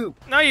soup.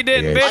 No, you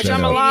didn't, Yeah, bitch. shut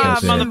I'm up. alive,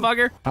 That's it.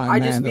 motherfucker. I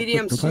just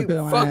medium soup.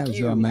 Fuck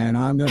you. Man,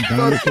 I'm just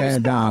going to tear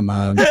down,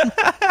 man.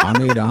 I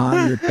need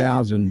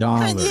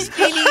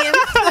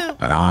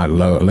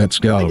 $100,000. Let's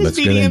go. Let's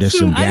get into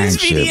some gang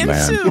shit,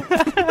 man.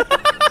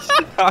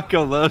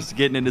 Taco loves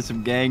getting into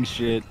some gang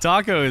shit.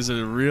 Taco is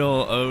a real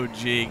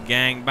OG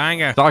gang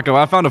banger. Taco,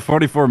 I found a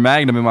 44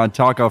 Magnum in my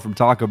taco from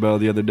Taco Bell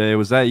the other day.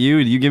 Was that you?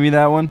 Did you give me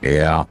that one?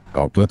 Yeah,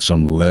 I'll put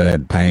some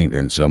lead paint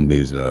in some of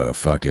these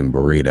fucking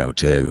burrito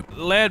too.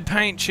 Lead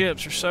paint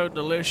chips are so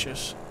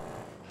delicious.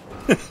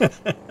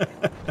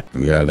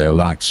 Yeah, they're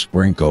like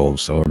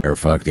sprinkles on their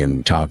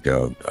fucking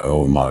taco.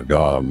 Oh my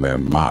God,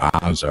 man, my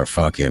eyes are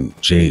fucking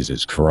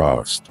Jesus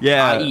Christ.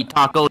 Yeah. I eat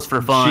tacos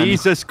for fun.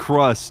 Jesus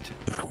Christ.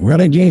 What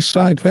did you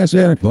say,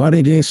 President? What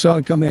did you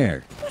say? Come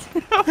here.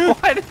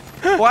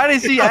 Why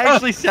does he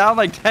actually sound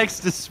like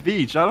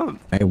text-to-speech? I don't...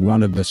 They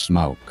wanted the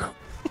smoke.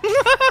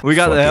 We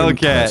got the Fucking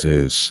Hellcat.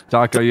 pussies.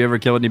 Taco, you ever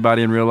kill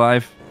anybody in real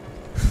life?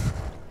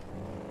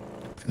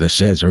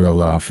 This is real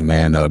life,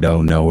 man. I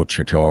don't know what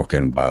you're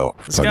talking about.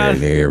 Put it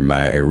here,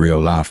 man. In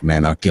real life,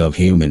 man, I kill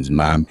humans,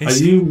 man. Are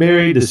you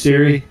married to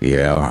Siri?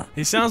 Yeah.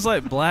 He sounds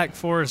like Black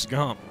Forrest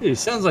Gump. He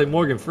sounds like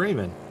Morgan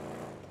Freeman.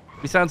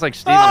 He sounds like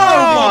Steven. Oh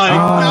my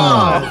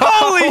God!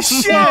 Holy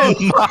shit! Oh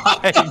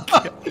my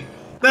God.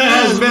 There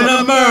has been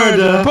a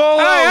murder. Pull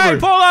over. Hey,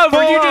 pull over.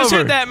 Pull You just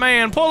over. hit that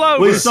man. Pull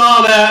over. We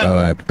saw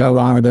that. Go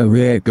on the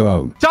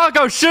vehicle.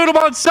 Taco, shoot him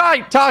on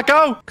sight,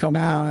 Taco. Come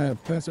out,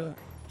 Professor.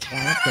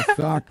 What the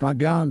fuck? My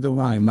gun's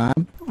away, man.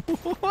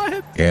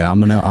 What? Yeah, I'm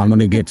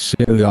gonna get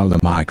silly on the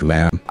mic,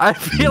 man. I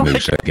feel Give me a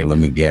like second, let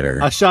me get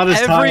her. I shot his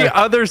every tire.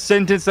 other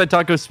sentence that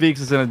Taco speaks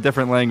is in a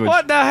different language.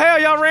 What the hell?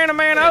 Y'all ran a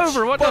man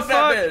over. What the Fuck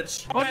that fuck?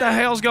 bitch. What the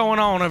hell's going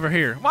on over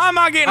here? Why am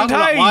I getting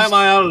Why am tased?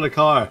 I out of the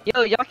car?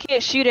 Yo, y'all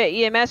can't shoot at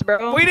EMS,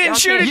 bro. We didn't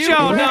shoot at can't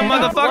y'all, dumb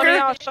One of motherfucker.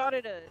 y'all shot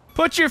at us.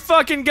 Put your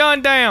fucking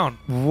gun down.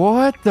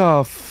 What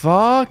the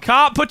fuck?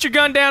 Cop, put your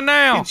gun down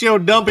now. Get your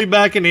dumpy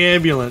back in the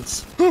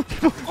ambulance.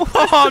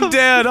 Oh, I'm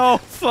dead. Oh,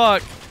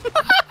 fuck.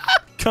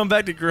 Come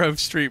back to Grove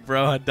Street,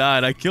 bro. I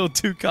died. I killed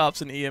 2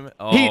 cops in EMS.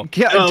 Oh. we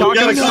got a Taco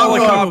stole a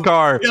cop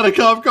car. We got a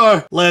cop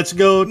car. Let's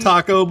go,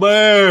 Taco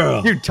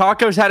Bell. Dude,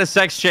 Taco's had a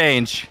sex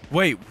change.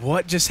 Wait,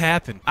 what just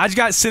happened? I just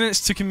got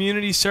sentenced to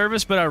community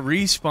service, but I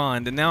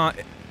respawned, and now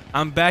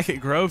I'm back at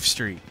Grove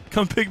Street.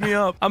 Come pick me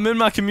up. I'm in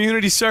my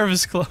community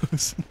service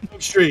clothes.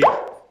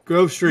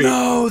 Grove Street.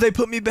 No, they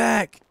put me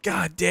back.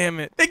 God damn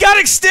it. It got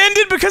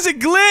extended because it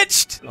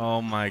glitched.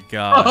 Oh my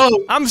god.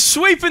 Oh. I'm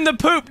sweeping the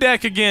poop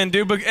deck again,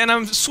 dude, and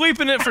I'm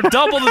sweeping it for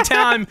double the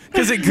time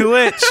because it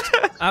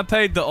glitched. I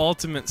paid the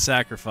ultimate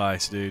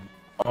sacrifice, dude.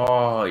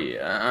 Oh,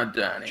 yeah,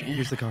 Danny.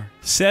 Here's the car.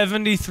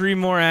 73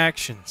 more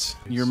actions.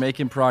 You're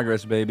making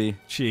progress, baby.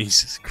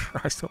 Jesus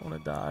Christ, I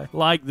want to die.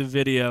 Like the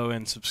video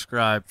and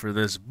subscribe for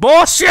this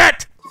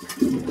bullshit!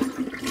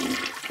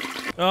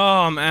 Oh,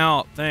 I'm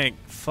out. Thank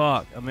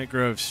fuck. I'm at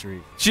Grove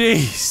Street.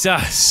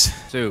 Jesus.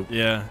 Soup.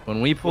 Yeah.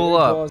 When we pull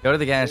up, go to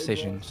the gas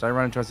station. Start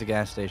running towards the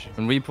gas station.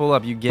 When we pull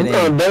up, you get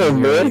in. We're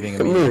leaving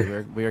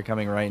immediately. We are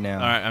coming right now.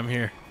 All right, I'm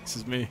here. This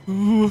is me.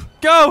 Ooh.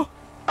 Go!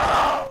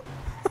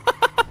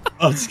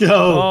 Let's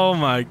go. Oh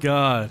my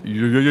god.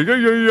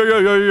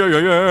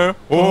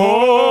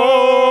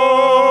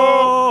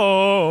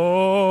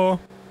 Oh.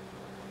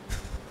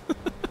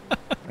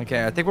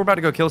 Okay, I think we're about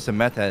to go kill some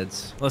meth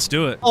heads. Let's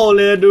do it. Oh,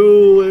 let's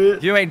do it.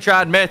 If you ain't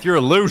tried meth, you're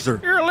a loser.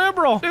 You're a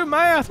liberal. Do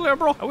math,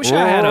 liberal. I wish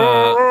I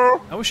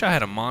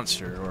had a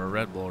monster or a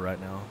Red Bull right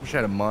now. I wish I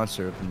had a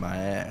monster up in my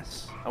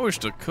ass. I wish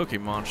the Cookie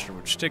Monster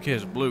would stick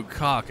his blue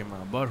cock in my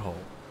butthole.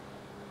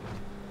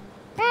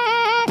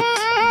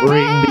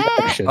 Bring the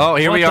action. Oh,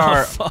 here we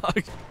are.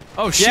 Fuck?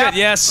 Oh shit! Yeah.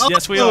 Yes,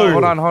 yes we Oh. are.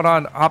 Hold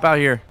on. Hop out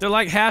here. They're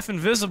like half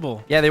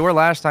invisible. Yeah, they were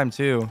last time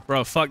too.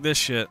 Bro, fuck this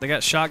shit. They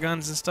got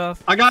shotguns and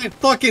stuff. I got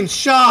fucking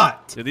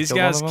shot. Dude, these Kill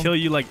guys one of them? kill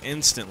you like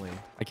instantly.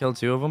 I killed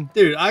 2 of them.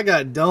 Dude, I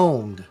got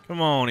domed.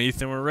 Come on,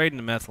 Ethan. We're raiding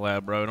the meth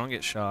lab, bro. Don't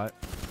get shot.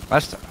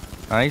 That's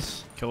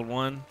nice. Killed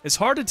 1. It's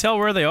hard to tell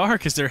where they are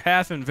because they're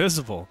half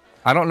invisible.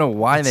 I don't know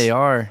why they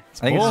are. I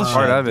think it's just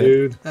part of it.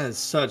 Dude, that is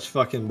such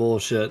fucking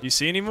bullshit. You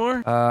see any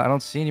more? I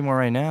don't see any more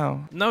right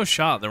now. No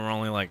shot. There were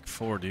only like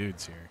 4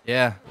 dudes here.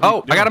 Yeah.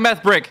 Oh, I got a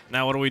meth brick.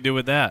 Now what do we do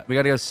with that? We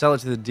gotta go sell it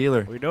to the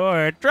dealer. We do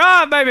it.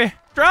 Drive, baby.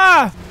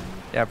 Drive.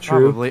 Yeah,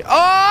 True. probably.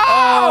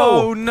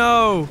 Oh! Oh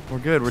no. We're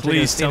good. We're taking the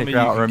Please tell me scenic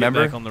you route, can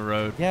remember? get back on the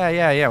road.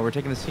 Yeah. We're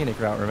taking the scenic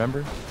route,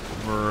 remember?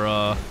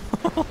 We're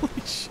Holy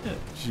shit.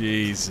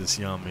 Jesus,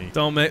 yummy.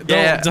 Don't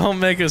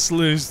make us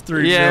lose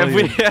 3 Yeah,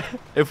 billion.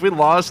 if we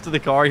lost to the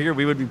car here,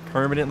 we would be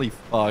permanently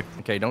fucked.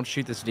 Okay, don't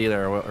shoot this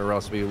dealer or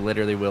else we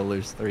literally will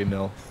lose 3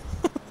 mil.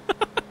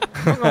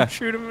 I'm gonna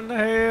shoot him in the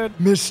head.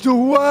 Mr.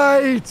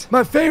 White!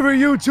 My favorite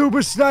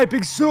YouTuber,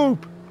 Sniping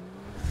Soup!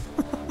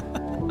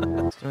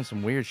 It's doing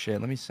some weird shit.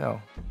 Let me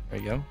sell. There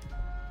you go.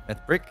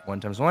 Meth brick. 1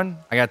 times 1.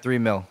 I got 3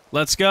 mil.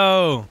 Let's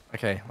go.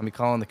 Okay, let me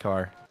call in the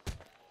car.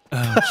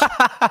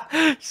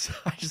 I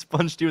just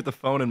punched you with the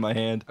phone in my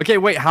hand. Okay,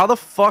 wait, how the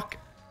fuck?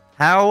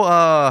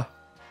 How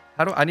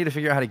do I need to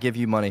figure out how to give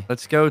you money?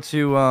 Let's go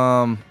to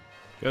Go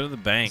to the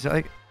bank.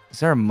 Is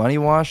there a money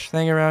wash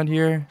thing around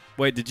here?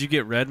 Wait, did you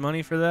get red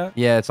money for that?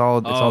 Yeah, it's all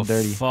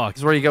dirty. Fuck.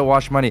 This is where you go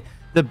wash money.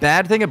 The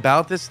bad thing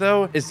about this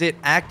though is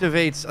it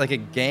activates like a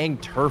gang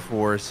turf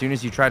war as soon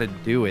as you try to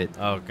do it.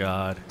 Oh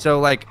god. So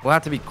like we'll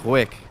have to be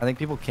quick. I think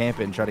people camp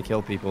it and try to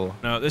kill people.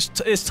 No,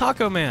 it's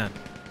Taco Man.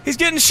 He's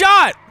getting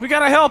shot. We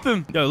gotta help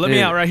him. Yo, let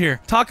me out right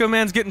here. Taco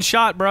Man's getting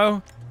shot,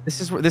 bro.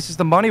 This is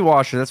the money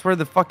washer. That's where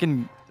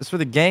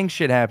the gang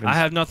shit happens. I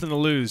have nothing to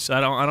lose. I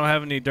don't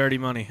have any dirty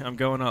money. I'm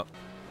going up.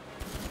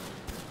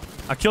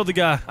 I killed the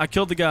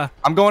guy.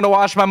 I'm going to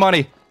wash my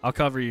money. I'll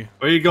cover you.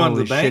 Where are you going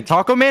Holy to the bank? shit.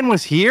 Taco Man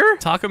was here?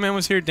 Taco Man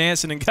was here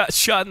dancing and got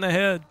shot in the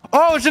head.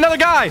 Oh, it's another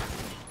guy.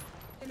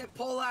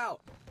 Pull out.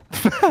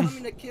 I'm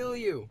gonna kill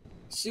you.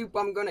 Soup,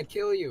 I'm gonna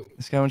kill you.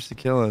 This guy wants to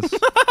kill us.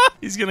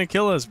 He's gonna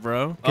kill us,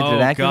 bro. Did Oh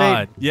it activate?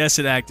 god. Yes,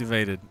 it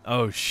activated.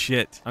 Oh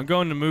shit. I'm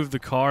going to move the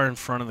car in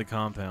front of the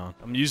compound.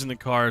 I'm using the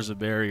car as a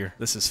barrier.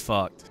 This is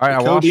fucked. All right,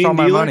 I washed all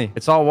my money.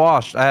 It's all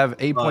washed. I have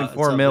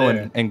 8.4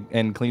 mil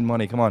and clean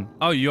money. Come on.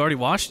 Oh, you already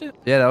watched it?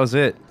 Yeah, that was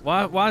it.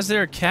 Why is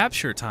there a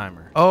capture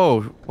timer?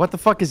 Oh, what the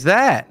fuck is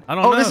that? I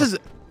don't know. This is.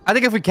 I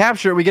think if we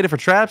capture it, we get it for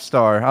Trap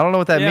Star. I don't know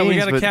what that means. Yeah, we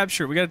gotta but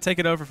capture it. We gotta take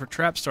it over for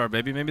Trap Star,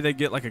 baby. Maybe they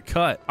get like a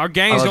cut. Our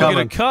gang's gonna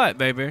get a cut,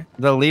 baby.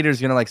 The leader's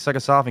gonna like suck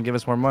us off and give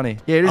us more money.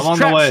 Yeah, this I'm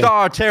is on the way. Trap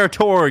Star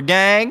territory,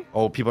 gang.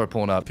 Oh, people are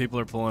pulling up. People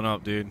are pulling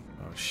up, dude.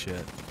 Oh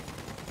shit.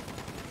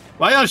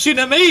 Why y'all shooting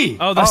at me?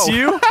 Oh, that's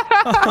you?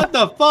 What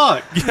the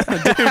fuck?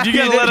 Dude, you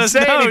gotta let us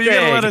know. You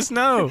gotta let us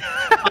know.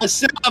 I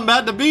said I'm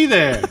about to be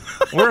there.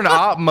 We're in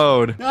op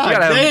mode. God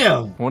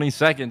damn. 20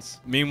 seconds.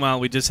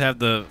 Meanwhile, we just have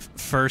the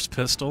first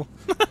pistol.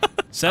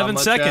 7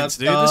 much seconds,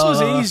 dude. This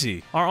was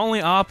easy. Our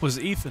only op was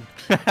Ethan.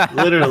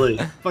 Literally.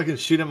 Fucking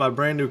shooting my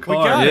brand new car.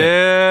 We got it.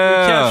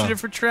 Yeah. We captured it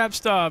for Trap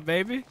Star,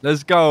 baby.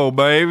 Let's go,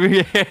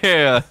 baby.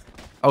 Yeah.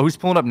 Oh, who's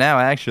pulling up now,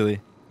 actually?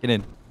 Get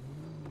in.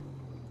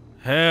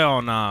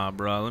 Hell nah,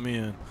 bro. Let me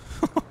in.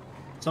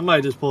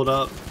 Somebody just pulled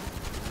up.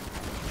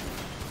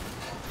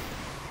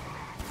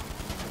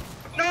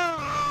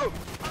 No!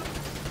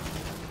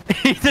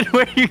 Ethan,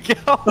 where you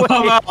going?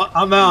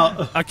 I'm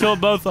out. I killed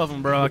both of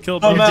them, bro. I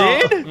killed both.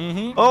 You did?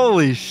 Mm-hmm.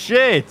 Holy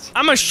shit.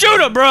 I'm a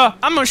shooter, bro.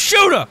 I'm a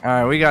shooter. All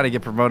right, we got to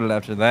get promoted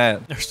after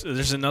that.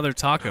 There's another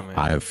Taco Man.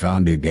 I have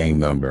found a gang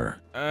member.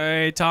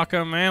 Hey,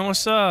 Taco Man,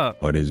 what's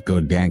up? What is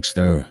good,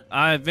 gangster?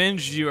 I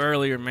avenged you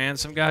earlier, man.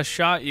 Some guy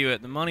shot you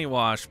at the Money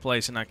Wash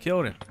place, and I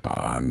killed him.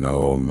 I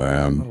know,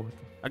 man.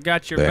 I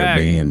got your They're back.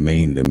 being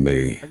mean to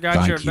me. I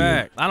got your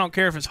back. I don't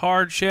care if it's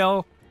hard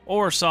shell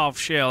or soft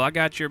shell. I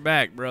got your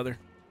back, brother.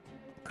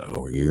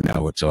 Oh, you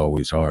know it's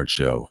always hard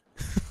show.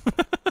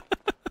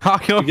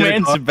 Taco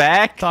Man's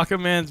back? Taco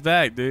Man's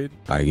back, dude.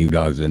 Are you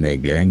guys in a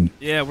gang?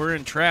 Yeah, we're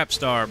in Trap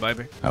Star,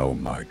 baby. Oh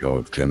my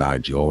god, can I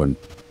join?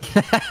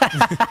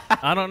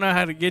 I don't know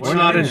how to get you. We're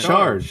not in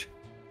charge.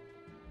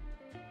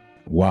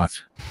 What?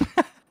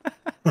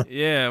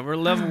 Yeah, we're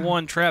level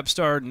 1 Trap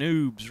Star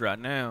noobs right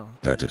now.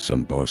 That is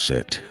some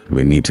bullshit.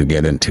 We need to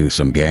get into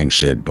some gang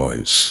shit,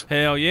 boys.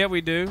 Hell yeah, we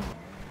do.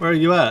 Where are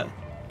you at?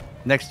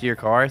 Next to your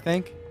car, I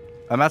think.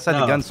 I'm outside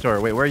the gun store.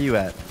 Wait, where are you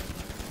at?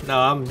 No,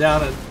 I'm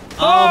down at...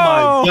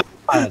 Oh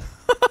my god.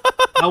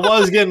 I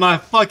was getting my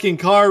fucking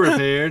car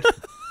repaired.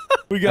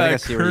 We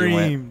got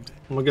creamed.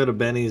 I'm gonna go to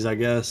Benny's, I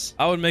guess.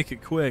 I would make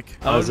it quick.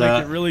 I How's would make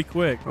that? it really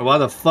quick. Why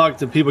the fuck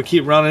do people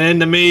keep running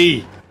into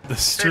me? The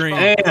stream.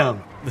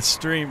 Damn. The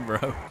stream,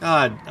 bro.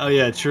 God. Oh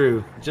yeah,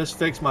 true. Just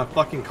fixed my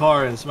fucking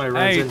car and somebody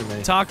runs Hey, into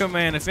me. Taco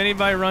Man, if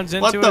anybody runs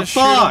What into the us, shoot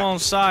fuck? them on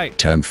sight.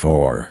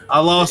 10-4. I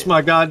lost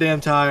my goddamn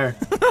tire.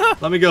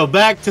 Let me go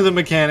back to the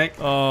mechanic.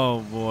 Oh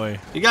boy.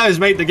 You guys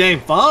make the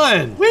game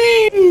fun.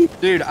 Whee!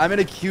 Dude, I'm in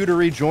a queue to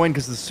rejoin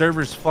because the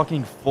server's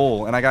fucking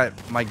full and I got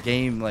my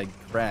game like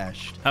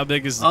crashed. How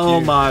big is the Oh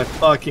queue? my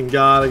fucking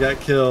god, I got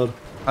killed.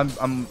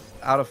 I'm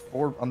out of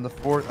 4 on the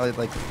 4th,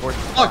 like the 4th.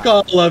 Fuck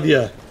all of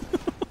you.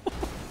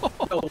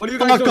 What are you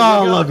Fuck guys doing?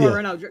 all Get out of the car you.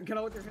 right now. Get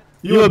out with your hand.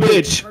 You a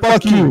bitch.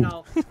 Fuck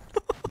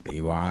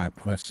you. BY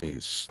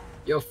pussies.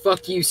 Yo,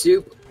 fuck you,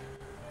 Soup.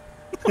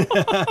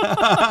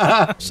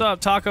 What's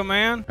up, Taco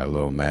Man?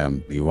 Hello,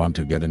 ma'am. You want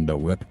to get in the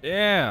whip?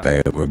 Yeah.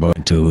 Hey, we're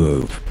going to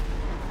move.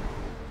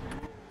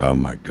 Oh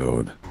my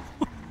god.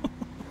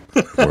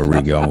 Where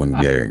we going,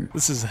 gang?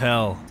 This is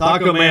hell.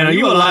 Taco Man, are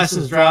you a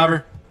licensed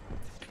driver?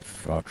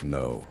 Fuck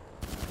no.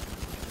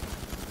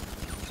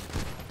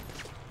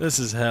 This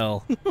is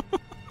hell.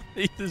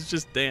 Ethan's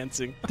just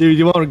dancing. Dude,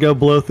 you want to go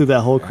blow through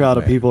that whole crowd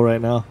of people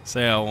right now?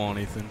 Say I won't,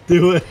 Ethan.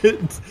 Do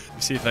it.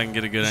 See if I can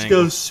get a good Just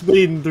angle. go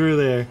speeding through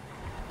there.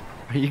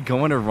 Are you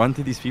going to run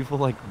through these people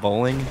like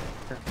bowling?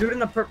 Dude in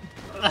the purple.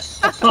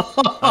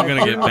 I'm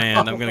gonna get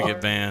banned. I'm gonna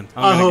get banned.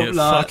 I I'm hope gonna get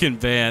not. fucking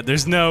banned.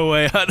 There's no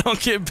way I don't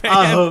get banned.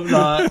 I hope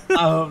not.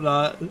 I hope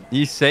not.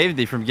 You saved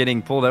me from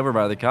getting pulled over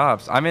by the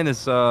cops. I'm in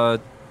this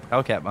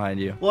Hellcat behind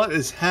you. What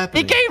is He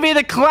happening? gave me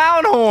the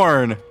clown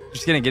horn!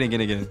 Just kidding, get in.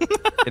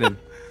 Get in.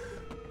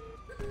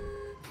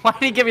 Why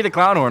did he give me the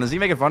clown horn? Is he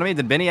making fun of me?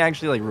 Did Benny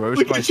actually like roast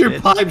Look my at your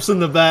shit? pipes in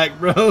the back,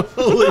 bro.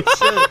 Holy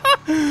shit.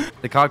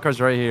 The cop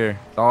car's right here.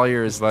 It's all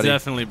yours, buddy.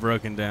 Definitely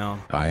broken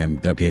down. I am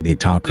Deputy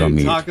Taco Dude,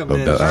 Meat Taco of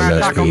Man. the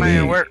Taco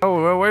Man, LSPD.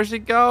 Oh, where's he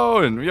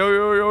going?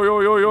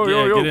 Yo.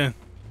 Yeah, get in.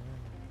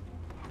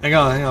 Hang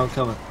on, I'm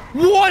coming.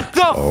 What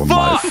the Oh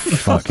my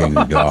fuck? fucking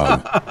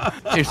god.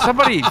 Is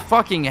somebody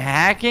fucking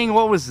hacking?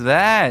 What was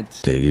that?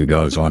 See you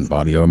guys on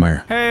body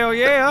armor. Hell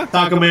yeah.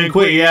 Taco Man,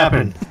 quit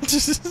yapping.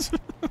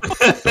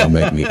 Don't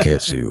make me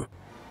kiss you.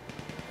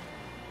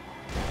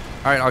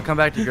 All right, I'll come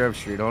back to Grove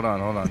Street. Hold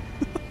on.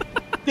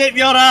 Get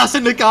your ass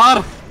in the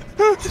car.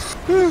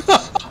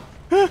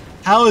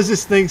 How is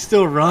this thing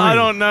still running? I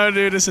don't know,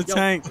 dude. It's a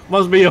tank.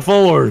 Must be a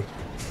Ford.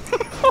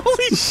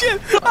 Holy shit.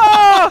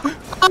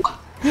 Ah!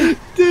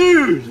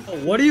 Dude.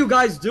 What are you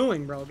guys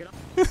doing, bro? Get up.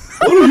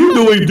 What are you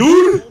doing,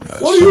 dude?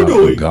 What are you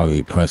doing?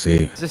 Golly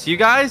pussy. Is this you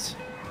guys?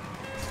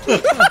 Are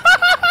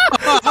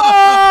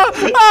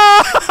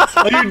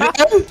you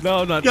dead? No,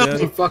 I'm not Go,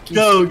 dead. Fuck you.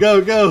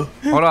 go.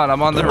 Hold on,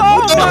 I'm on the Oh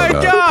my Shut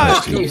up,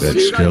 god! pussy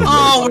bitch, kill me.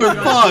 Oh, we're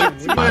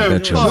fucked. I We're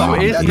bet your fucked. mom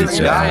is eats this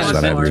your guy ass in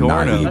on the every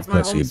Torno? night, you That's my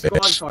pussy home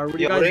squad bitch. car. What are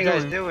Yo, you what are you guys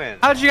guys doing? doing?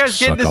 How'd you guys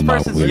get in Suck this 'em out,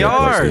 person's weird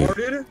yard?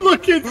 pussy.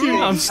 Look at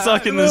you. I'm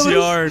stuck in this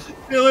yard.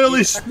 You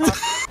literally.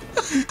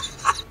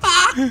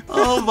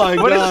 Oh my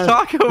god. What is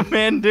Taco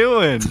Man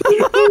doing?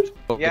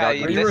 Yeah,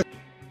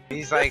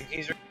 he's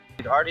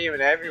already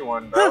even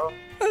everyone, bro.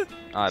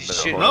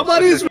 Shit,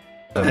 Nobody's. fuck.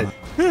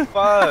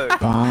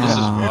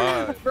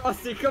 Ah.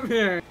 Frosty, come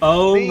here.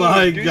 Oh Please,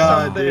 my do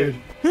god, something. dude.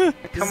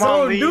 Come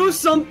on, Lee. do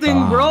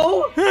something,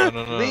 bro.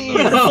 Lean.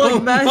 Oh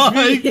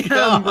my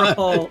God.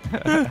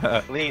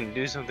 bro. Lean,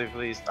 do something,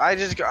 please. I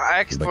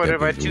exported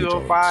by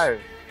 205.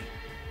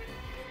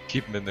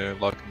 Keep him in there,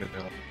 lock him in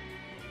there.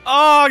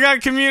 Oh, I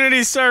got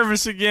community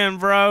service again,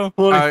 bro.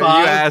 45. You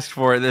asked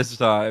for it this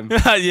time.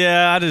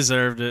 Yeah, I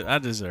deserved it. I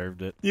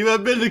deserved it. You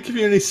have been to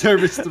community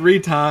service 3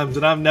 times,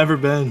 and I've never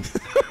been.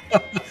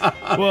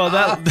 Well,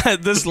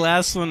 this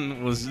last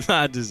one was,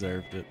 I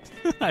deserved it.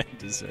 I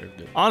deserved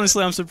it.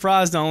 Honestly, I'm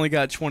surprised I only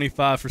got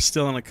 25 for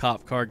stealing a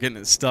cop car, getting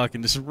it stuck,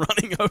 and just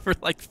running over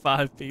like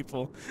 5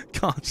 people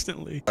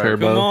constantly.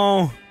 Turbo. Come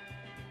on.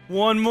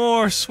 One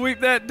more.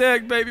 Sweep that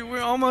deck, baby. We're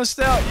almost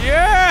out.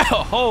 Yeah!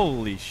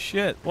 Holy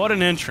shit. What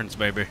an entrance,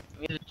 baby.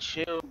 You need to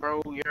chill,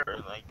 bro. You're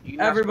like,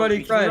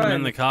 Everybody friend. I'm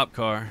in the cop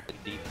car.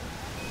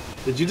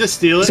 Did you just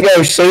steal it? Let's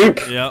go, Soup.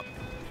 Yep.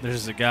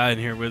 There's a guy in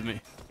here with me.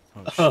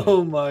 Oh, shit.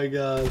 Oh my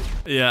God.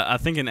 Yeah, I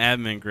think an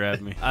admin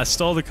grabbed me. I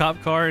stole the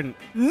cop car and...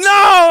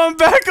 No! I'm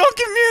back on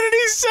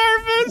community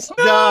service!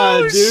 No,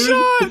 God, dude.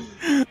 Sean!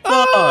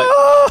 Fuck.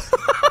 Oh!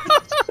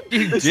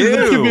 This is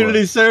the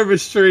community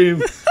service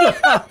stream.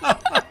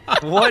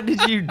 What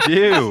did you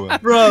do?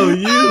 Bro,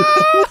 you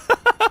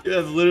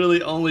have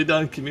literally only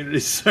done community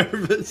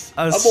service.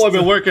 My boy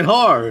been working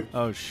hard.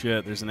 Oh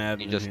shit, there's an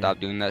admin. You just here. stop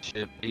doing that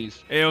shit,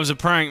 please. It was a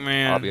prank,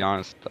 man. I'll be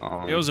honest.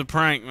 It was a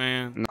prank,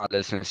 man. I'm not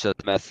listening, it's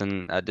just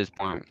messing at this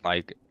point.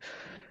 Like,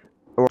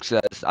 it works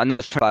as I know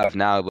it's 25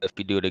 now, but if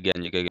you do it again,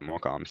 you're gonna get more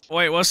comms.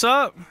 Wait, what's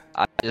up?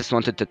 I just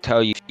wanted to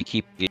tell you, if you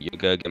keep it, you're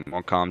gonna get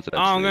more comms. Oh,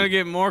 I'm gonna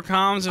get more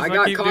comms if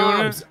I keep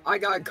doing it? I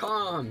got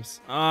comms.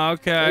 Oh,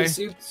 okay.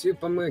 Hey, Soup,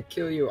 I'm gonna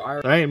kill you.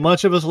 There ain't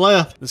much of us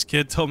left. This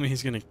kid told me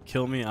he's gonna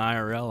kill me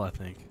IRL, I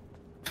think.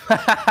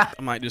 I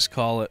might just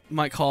call it.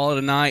 Might call it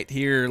a night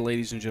here,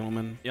 ladies and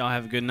gentlemen. Y'all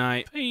have a good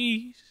night.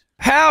 Peace.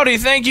 Howdy,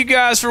 thank you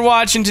guys for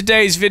watching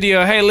today's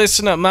video. Hey,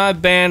 listen up, my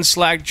band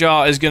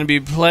Slackjaw is going to be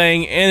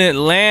playing in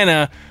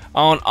Atlanta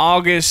on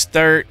August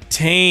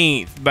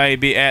 13th,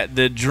 baby, at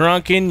the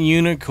Drunken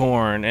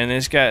Unicorn. And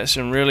it's got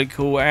some really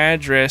cool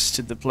address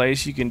to the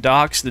place. You can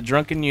dox the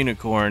Drunken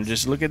Unicorn.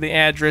 Just look at the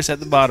address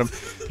at the bottom.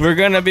 We're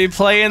going to be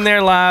playing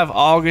there live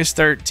August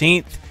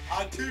 13th.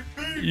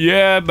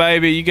 Yeah,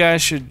 baby, you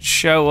guys should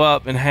show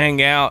up and hang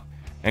out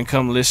and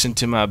come listen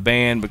to my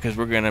band because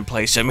we're gonna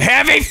play some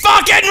heavy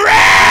fucking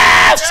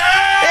riffs!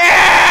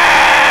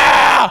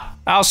 Yeah!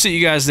 I'll see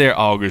you guys there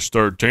August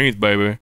 13th, baby.